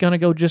morning is going to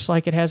go just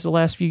like it has the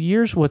last few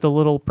years with a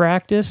little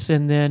practice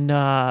and then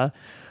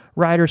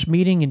riders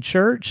meeting in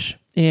church.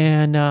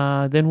 And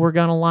then we're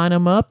going to line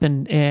them up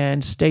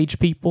and stage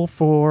people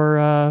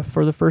for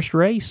the first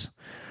race.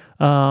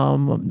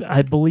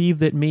 I believe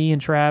that me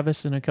and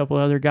Travis and a couple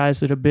of other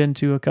guys that have been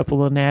to a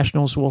couple of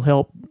nationals will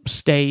help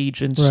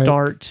stage and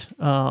start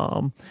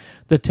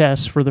the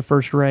tests for the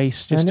first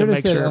race, just to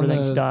make sure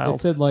everything's dialed.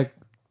 It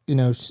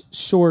said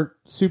short,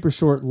 super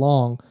short,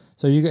 long.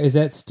 So is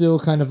that still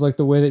kind of like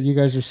the way that you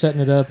guys are setting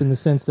it up, in the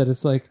sense that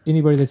it's like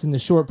anybody that's in the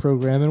short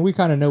program, and we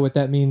kind of know what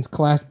that means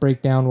class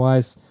breakdown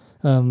wise.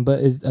 But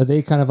are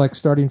they kind of like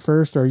starting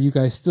first, or are you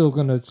guys still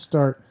going to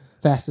start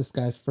fastest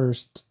guys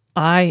first?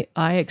 I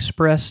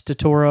expressed to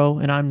Toro,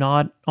 and I'm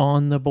not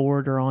on the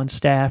board or on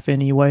staff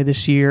anyway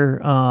this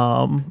year.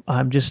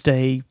 I'm just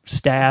a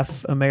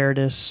staff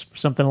emeritus,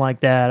 something like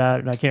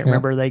that. I can't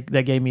remember.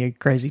 They gave me a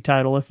crazy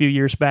title a few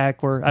years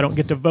back where I don't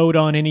get to vote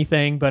on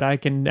anything, but I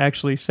can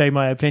actually say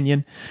my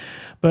opinion.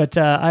 But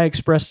I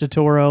expressed to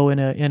Toro in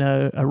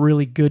a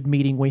really good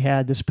meeting we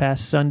had this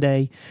past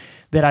Sunday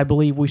that I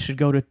believe we should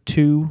go to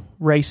 2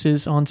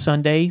 races on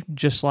Sunday,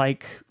 just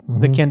like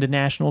the Kenda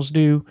Nationals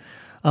do.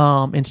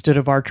 Instead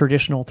of our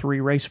traditional 3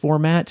 race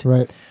format.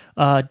 Right.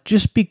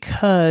 Just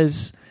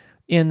because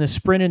in the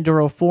sprint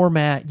enduro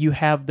format, you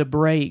have the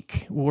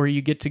break where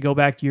you get to go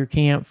back to your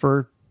camp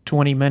for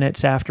 20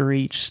 minutes after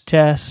each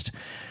test.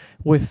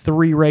 With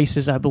 3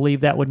 races, I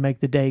believe that would make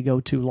the day go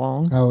too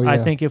long. Oh, yeah. I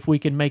think if we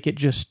can make it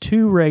just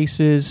 2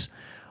 races,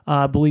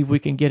 I believe we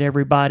can get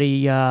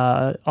everybody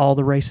all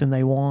the racing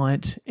they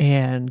want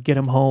and get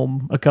them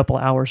home a couple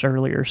hours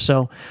earlier.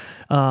 So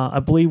I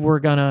believe we're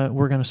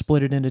gonna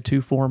split it into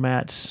 2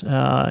 formats,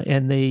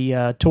 and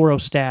the Toro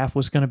staff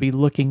was going to be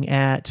looking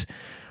at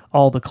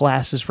all the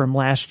classes from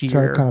last year,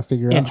 try to kind of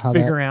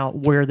figure out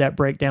where that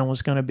breakdown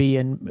was going to be,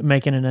 and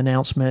making an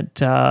announcement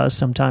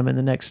sometime in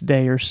the next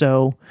day or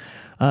so.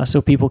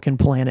 so people can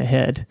plan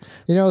ahead.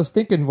 You know, I was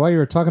thinking while you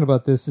were talking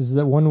about this, is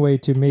that one way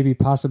to maybe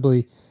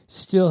possibly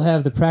still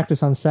have the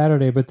practice on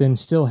Saturday, but then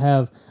still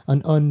have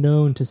an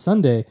unknown to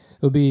Sunday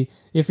would be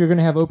if you're going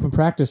to have open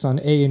practice on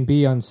A and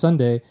B on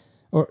Sunday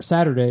or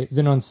Saturday,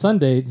 then on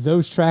Sunday,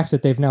 those tracks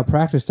that they've now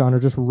practiced on are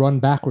just run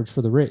backwards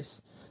for the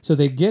race. So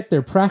they get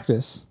their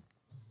practice,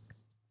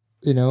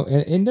 you know,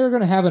 and they're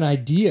going to have an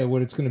idea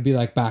what it's going to be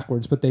like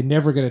backwards, but they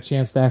never get a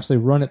chance to actually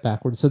run it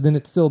backwards. So then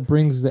it still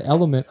brings the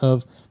element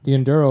of the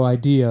enduro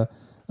idea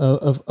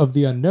of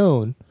the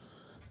unknown.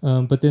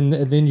 But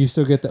then you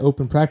still get the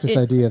open practice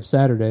idea of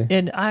Saturday.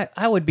 And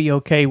I would be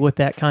okay with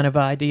that kind of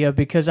idea,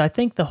 because I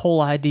think the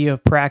whole idea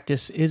of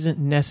practice isn't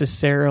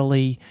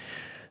necessarily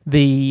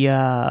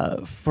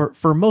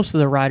for most of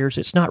the riders,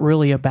 it's not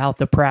really about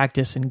the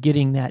practice and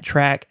getting that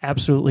track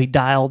absolutely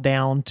dialed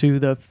down to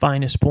the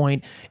finest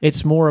point.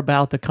 It's more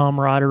about the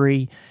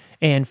camaraderie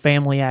and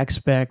family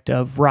aspect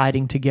of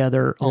riding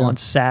together on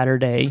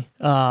Saturday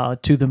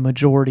to the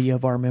majority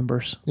of our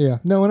members. Yeah,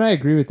 no, and I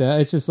agree with that.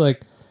 It's just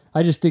like,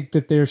 I just think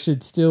that there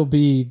should still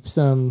be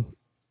some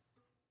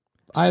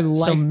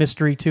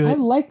mystery to it. I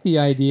like the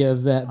idea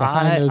of that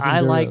behind those enduros. I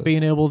like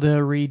being able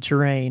to read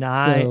terrain.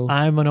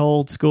 I'm an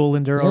old school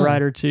enduro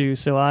rider too,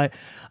 so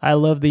I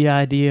love the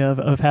idea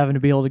of having to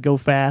be able to go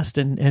fast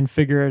and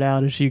figure it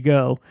out as you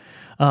go.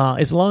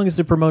 As long as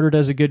the promoter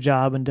does a good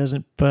job and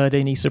doesn't put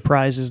any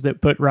surprises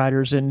that put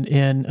riders in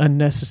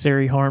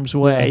unnecessary harm's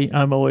way,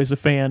 I'm always a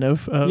fan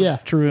of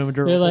true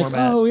enduro They're like,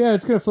 format. oh yeah,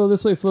 it's going to flow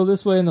this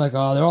way, and they're like,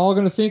 oh, they're all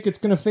going to think it's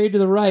going to fade to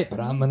the right, but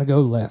I'm going to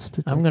go left.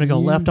 It's I'm like, going to go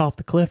you left off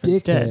the cliff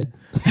instead.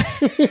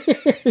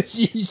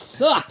 You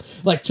suck.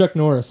 Like Chuck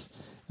Norris.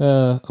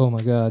 Oh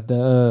my God.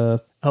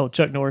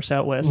 Chuck Norris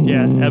out west.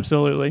 Yeah,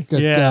 absolutely.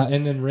 God.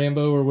 And then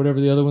Rambo or whatever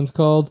the other one's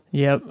called.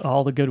 Yep,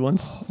 all the good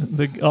ones.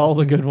 All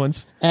the good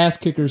ones. Ass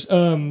kickers.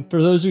 For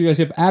those of you guys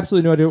who have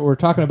absolutely no idea what we're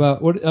talking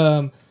about, what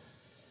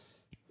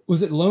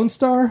was it Lone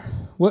Star?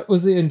 What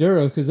was the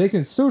enduro? Because they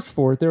can search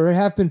for it. There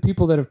have been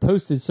people that have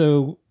posted,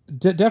 so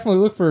definitely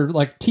look for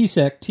like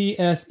TSEC,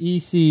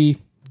 TSEC.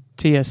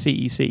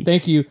 TSCEC.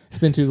 Thank you. It's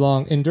been too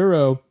long.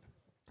 Enduro.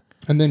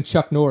 And then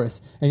Chuck Norris.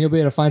 And you'll be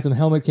able to find some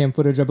helmet cam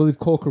footage. I believe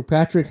Cole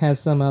Kirkpatrick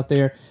has some out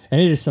there. And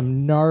it is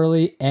some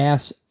gnarly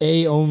ass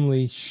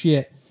A-only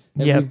shit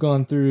that we've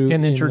gone through.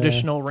 In the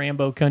traditional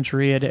Rambo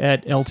country at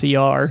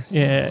LTR,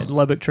 at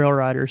Lubbock Trail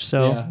Riders.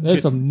 So yeah,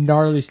 there's some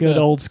gnarly stuff. Good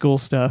old school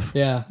stuff.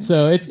 Yeah.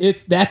 So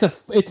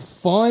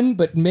it's fun,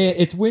 but man,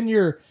 it's one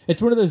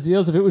of those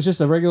deals. If it was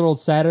just a regular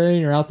old Saturday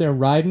and you're out there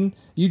riding,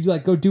 you'd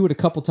like go do it a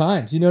couple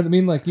times. You know what I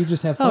mean? Like you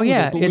just have fun with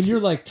it. But when you're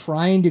like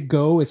trying to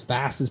go as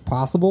fast as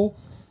possible,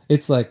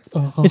 it's like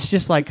it's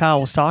just like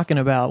Kyle was talking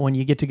about when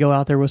you get to go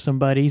out there with some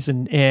buddies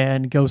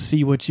and go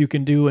see what you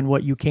can do and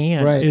what you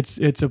can. Right.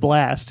 It's a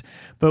blast.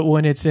 But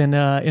when it's in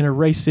a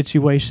race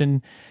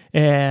situation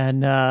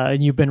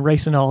and you've been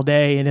racing all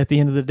day, and at the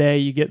end of the day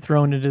you get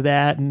thrown into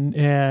that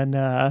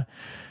and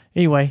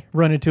anyway,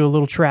 run into a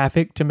little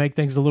traffic to make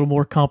things a little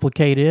more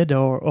complicated,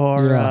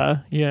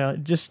 or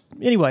just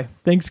anyway,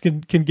 things can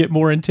get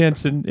more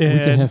intense and we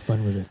can have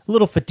fun with it. A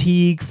little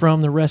fatigue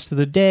from the rest of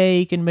the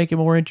day can make it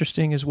more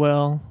interesting as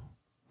well.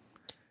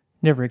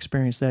 Never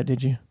experienced that,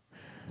 did you?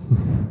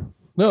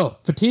 No.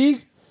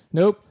 Fatigue?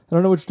 Nope. I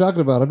don't know what you're talking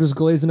about. I'm just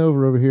glazing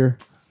over here.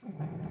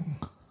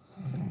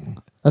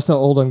 That's how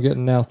old I'm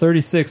getting now.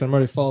 36. I'm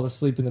already falling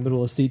asleep in the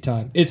middle of seat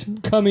time. It's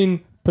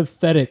becoming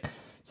pathetic.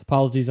 So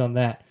apologies on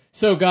that.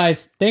 So,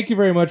 guys, thank you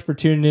very much for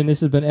tuning in.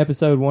 This has been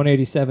episode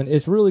 187.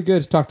 It's really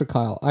good to talk to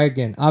Kyle.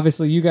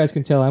 Obviously, you guys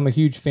can tell I'm a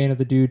huge fan of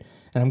the dude,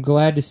 and I'm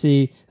glad to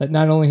see that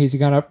not only has he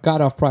got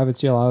off Private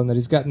Seal Island, that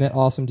he's gotten that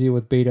awesome deal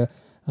with Beta,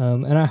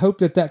 and I hope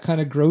that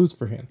kind of grows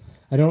for him.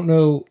 I don't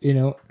know,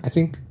 I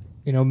think,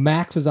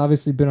 Max has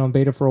obviously been on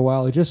Beta for a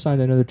while. He just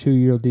signed another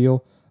 2-year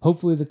deal.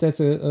 Hopefully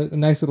that's a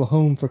nice little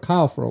home for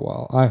Kyle for a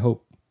while. I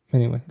hope.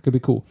 Anyway, it could be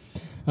cool.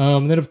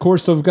 Then, of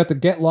course, so we've got the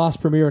Get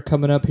Lost premiere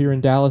coming up here in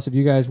Dallas. If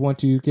you guys want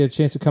to get a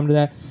chance to come to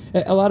that,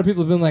 a lot of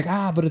people have been like,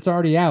 but it's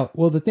already out.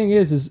 Well, the thing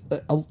is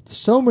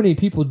so many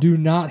people do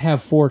not have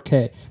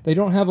 4K. They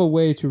don't have a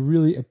way to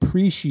really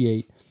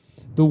appreciate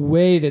the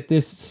way that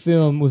this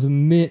film was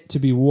meant to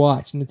be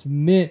watched, and it's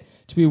meant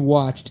to be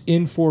watched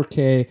in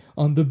 4K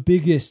on the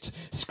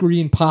biggest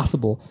screen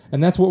possible.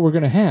 And that's what we're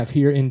going to have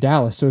here in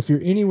Dallas. So if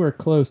you're anywhere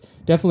close,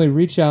 definitely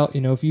reach out.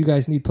 If you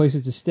guys need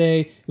places to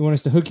stay, you want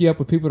us to hook you up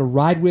with people to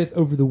ride with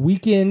over the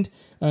weekend,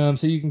 so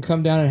you can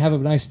come down and have a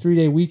nice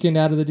 3-day weekend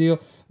out of the deal,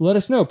 let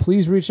us know.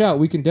 Please reach out.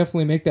 We can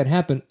definitely make that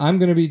happen. I'm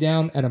going to be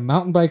down at a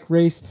mountain bike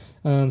race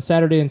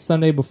Saturday and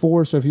Sunday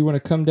before. So if you want to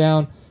come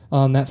down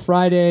on that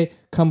Friday,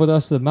 come with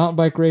us to the mountain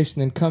bike race,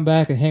 and then come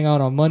back and hang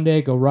out on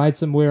Monday, go ride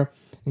somewhere,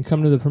 and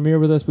come to the premiere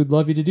with us. We'd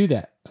love you to do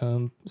that.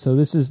 So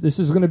this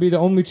is going to be the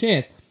only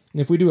chance. And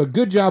if we do a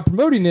good job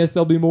promoting this,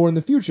 there'll be more in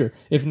the future.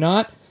 If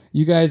not,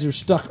 you guys are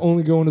stuck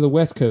only going to the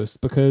West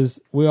Coast,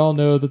 because we all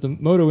know that the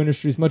moto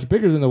industry is much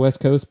bigger than the West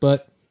Coast,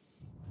 but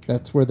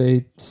that's where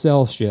they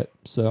sell shit.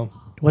 So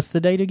what's the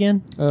date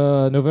again?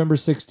 November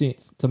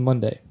 16th. It's a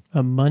Monday.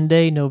 A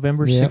Monday,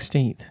 November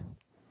 16th.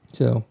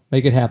 So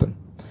make it happen.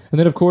 And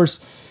then, of course,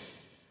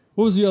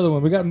 what was the other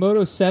one? We got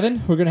Moto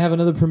 7. We're going to have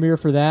another premiere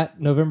for that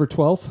November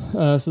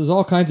 12th. So there's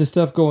all kinds of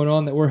stuff going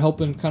on that we're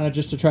helping kind of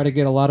just to try to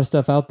get a lot of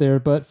stuff out there.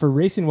 But for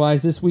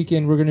racing-wise, this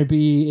weekend we're going to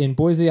be in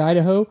Boise,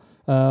 Idaho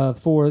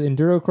for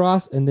Enduro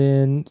Cross. And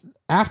then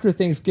after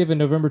Thanksgiving,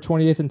 November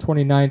 28th and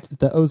 29th,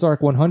 the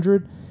Ozark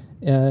 100,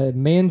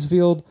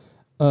 Mansfield,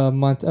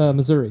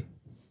 Missouri.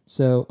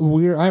 So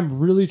I'm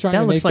really trying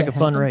to make that happen. That looks like a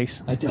fun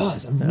race. It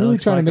does. I'm really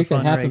trying to make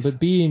that happen. But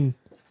being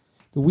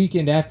the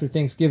weekend after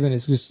Thanksgiving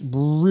is just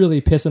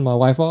really pissing my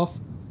wife off.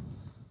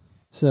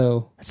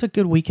 So that's a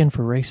good weekend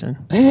for racing.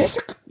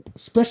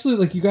 Especially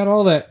like you got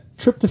all that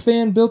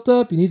tryptophan built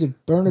up. You need to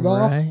burn it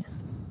off.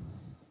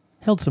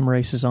 Held some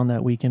races on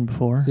that weekend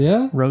before.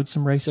 Yeah? Rode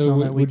some races on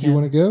that weekend. Would you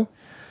want to go?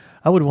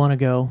 I would want to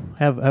go.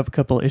 Have a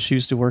couple of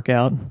issues to work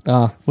out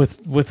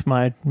with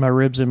my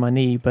ribs and my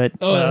knee, but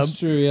that's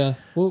true. Yeah.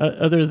 Well,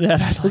 other than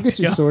that, I'd like get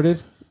to you go.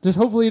 Sorted. Just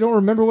hopefully you don't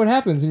remember what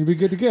happens and you'll be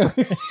good to go.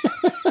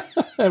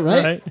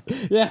 Right?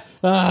 Yeah.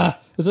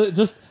 It's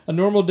just a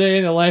normal day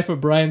in the life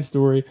of Brian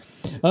Story.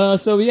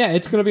 So yeah,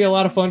 it's going to be a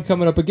lot of fun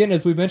coming up. Again,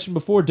 as we mentioned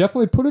before,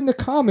 definitely put in the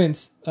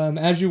comments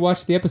as you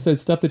watch the episode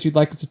stuff that you'd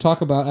like us to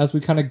talk about as we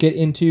kind of get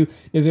into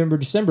November,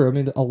 December. I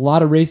mean, a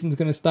lot of racing is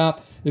going to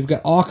stop. They've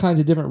got all kinds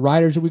of different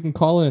riders that we can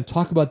call in and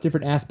talk about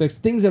different aspects,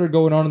 things that are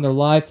going on in their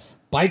lives,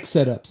 bike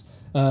setups.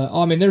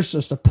 I mean, there's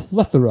just a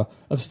plethora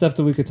of stuff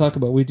that we could talk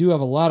about. We do have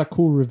a lot of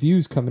cool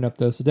reviews coming up,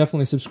 though, so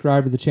definitely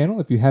subscribe to the channel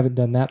if you haven't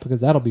done that,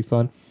 because that'll be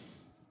fun.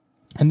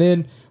 And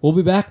then we'll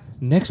be back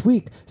next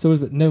week. So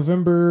it's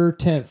November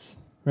 10th,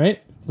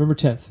 right? November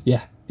 10th.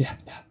 Yeah.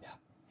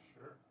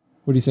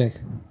 What do you think?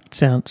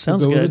 Sounds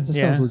good. That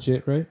sounds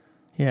legit, right?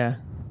 Yeah.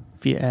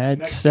 If you add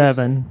next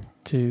 7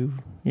 to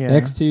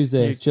next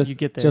Tuesday, you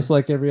get there. Just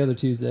like every other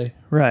Tuesday.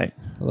 Right.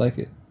 I like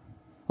it.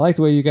 I like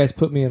the way you guys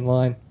put me in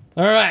line.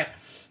 All right.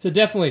 So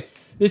definitely,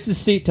 this is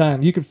Seat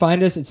Time. You can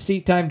find us at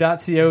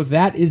seattime.co.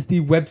 That is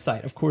the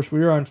website. Of course,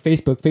 we are on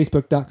Facebook,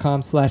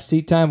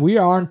 facebook.com/seattime. We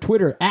are on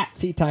Twitter at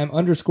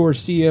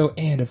seattime_co.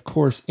 And, of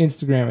course,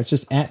 Instagram. It's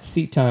just at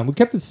seattime. We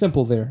kept it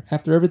simple there.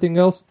 After everything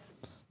else,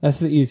 that's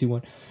the easy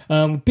one.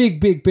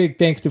 Big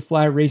thanks to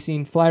Fly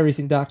Racing,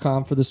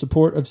 flyracing.com for the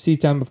support of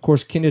Seat Time. Of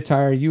course, Kenda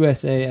Tire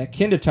USA at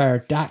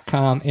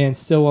kendatire.com and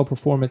Stillwell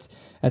Performance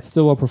at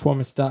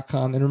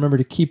stillwellperformance.com. And remember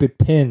to keep it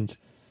pinned,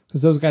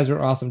 because those guys are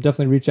awesome.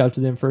 Definitely reach out to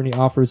them for any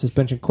offers,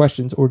 suspension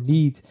questions, or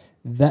needs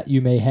that you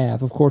may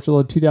have. Of course, a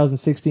little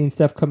 2016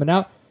 stuff coming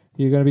out.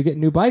 You're going to be getting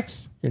new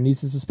bikes. You're going to need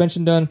some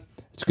suspension done.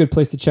 It's a good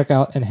place to check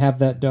out and have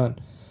that done.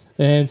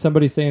 And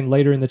somebody's saying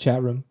later in the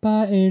chat room,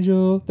 bye,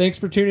 Angel. Thanks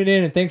for tuning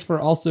in, and thanks for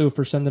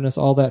sending us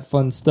all that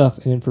fun stuff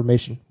and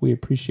information. We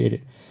appreciate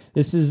it.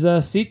 This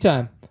is Seat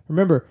Time.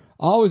 Remember,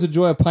 always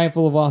enjoy a pint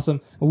full of awesome,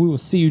 and we will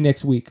see you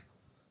next week.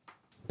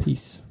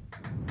 Peace.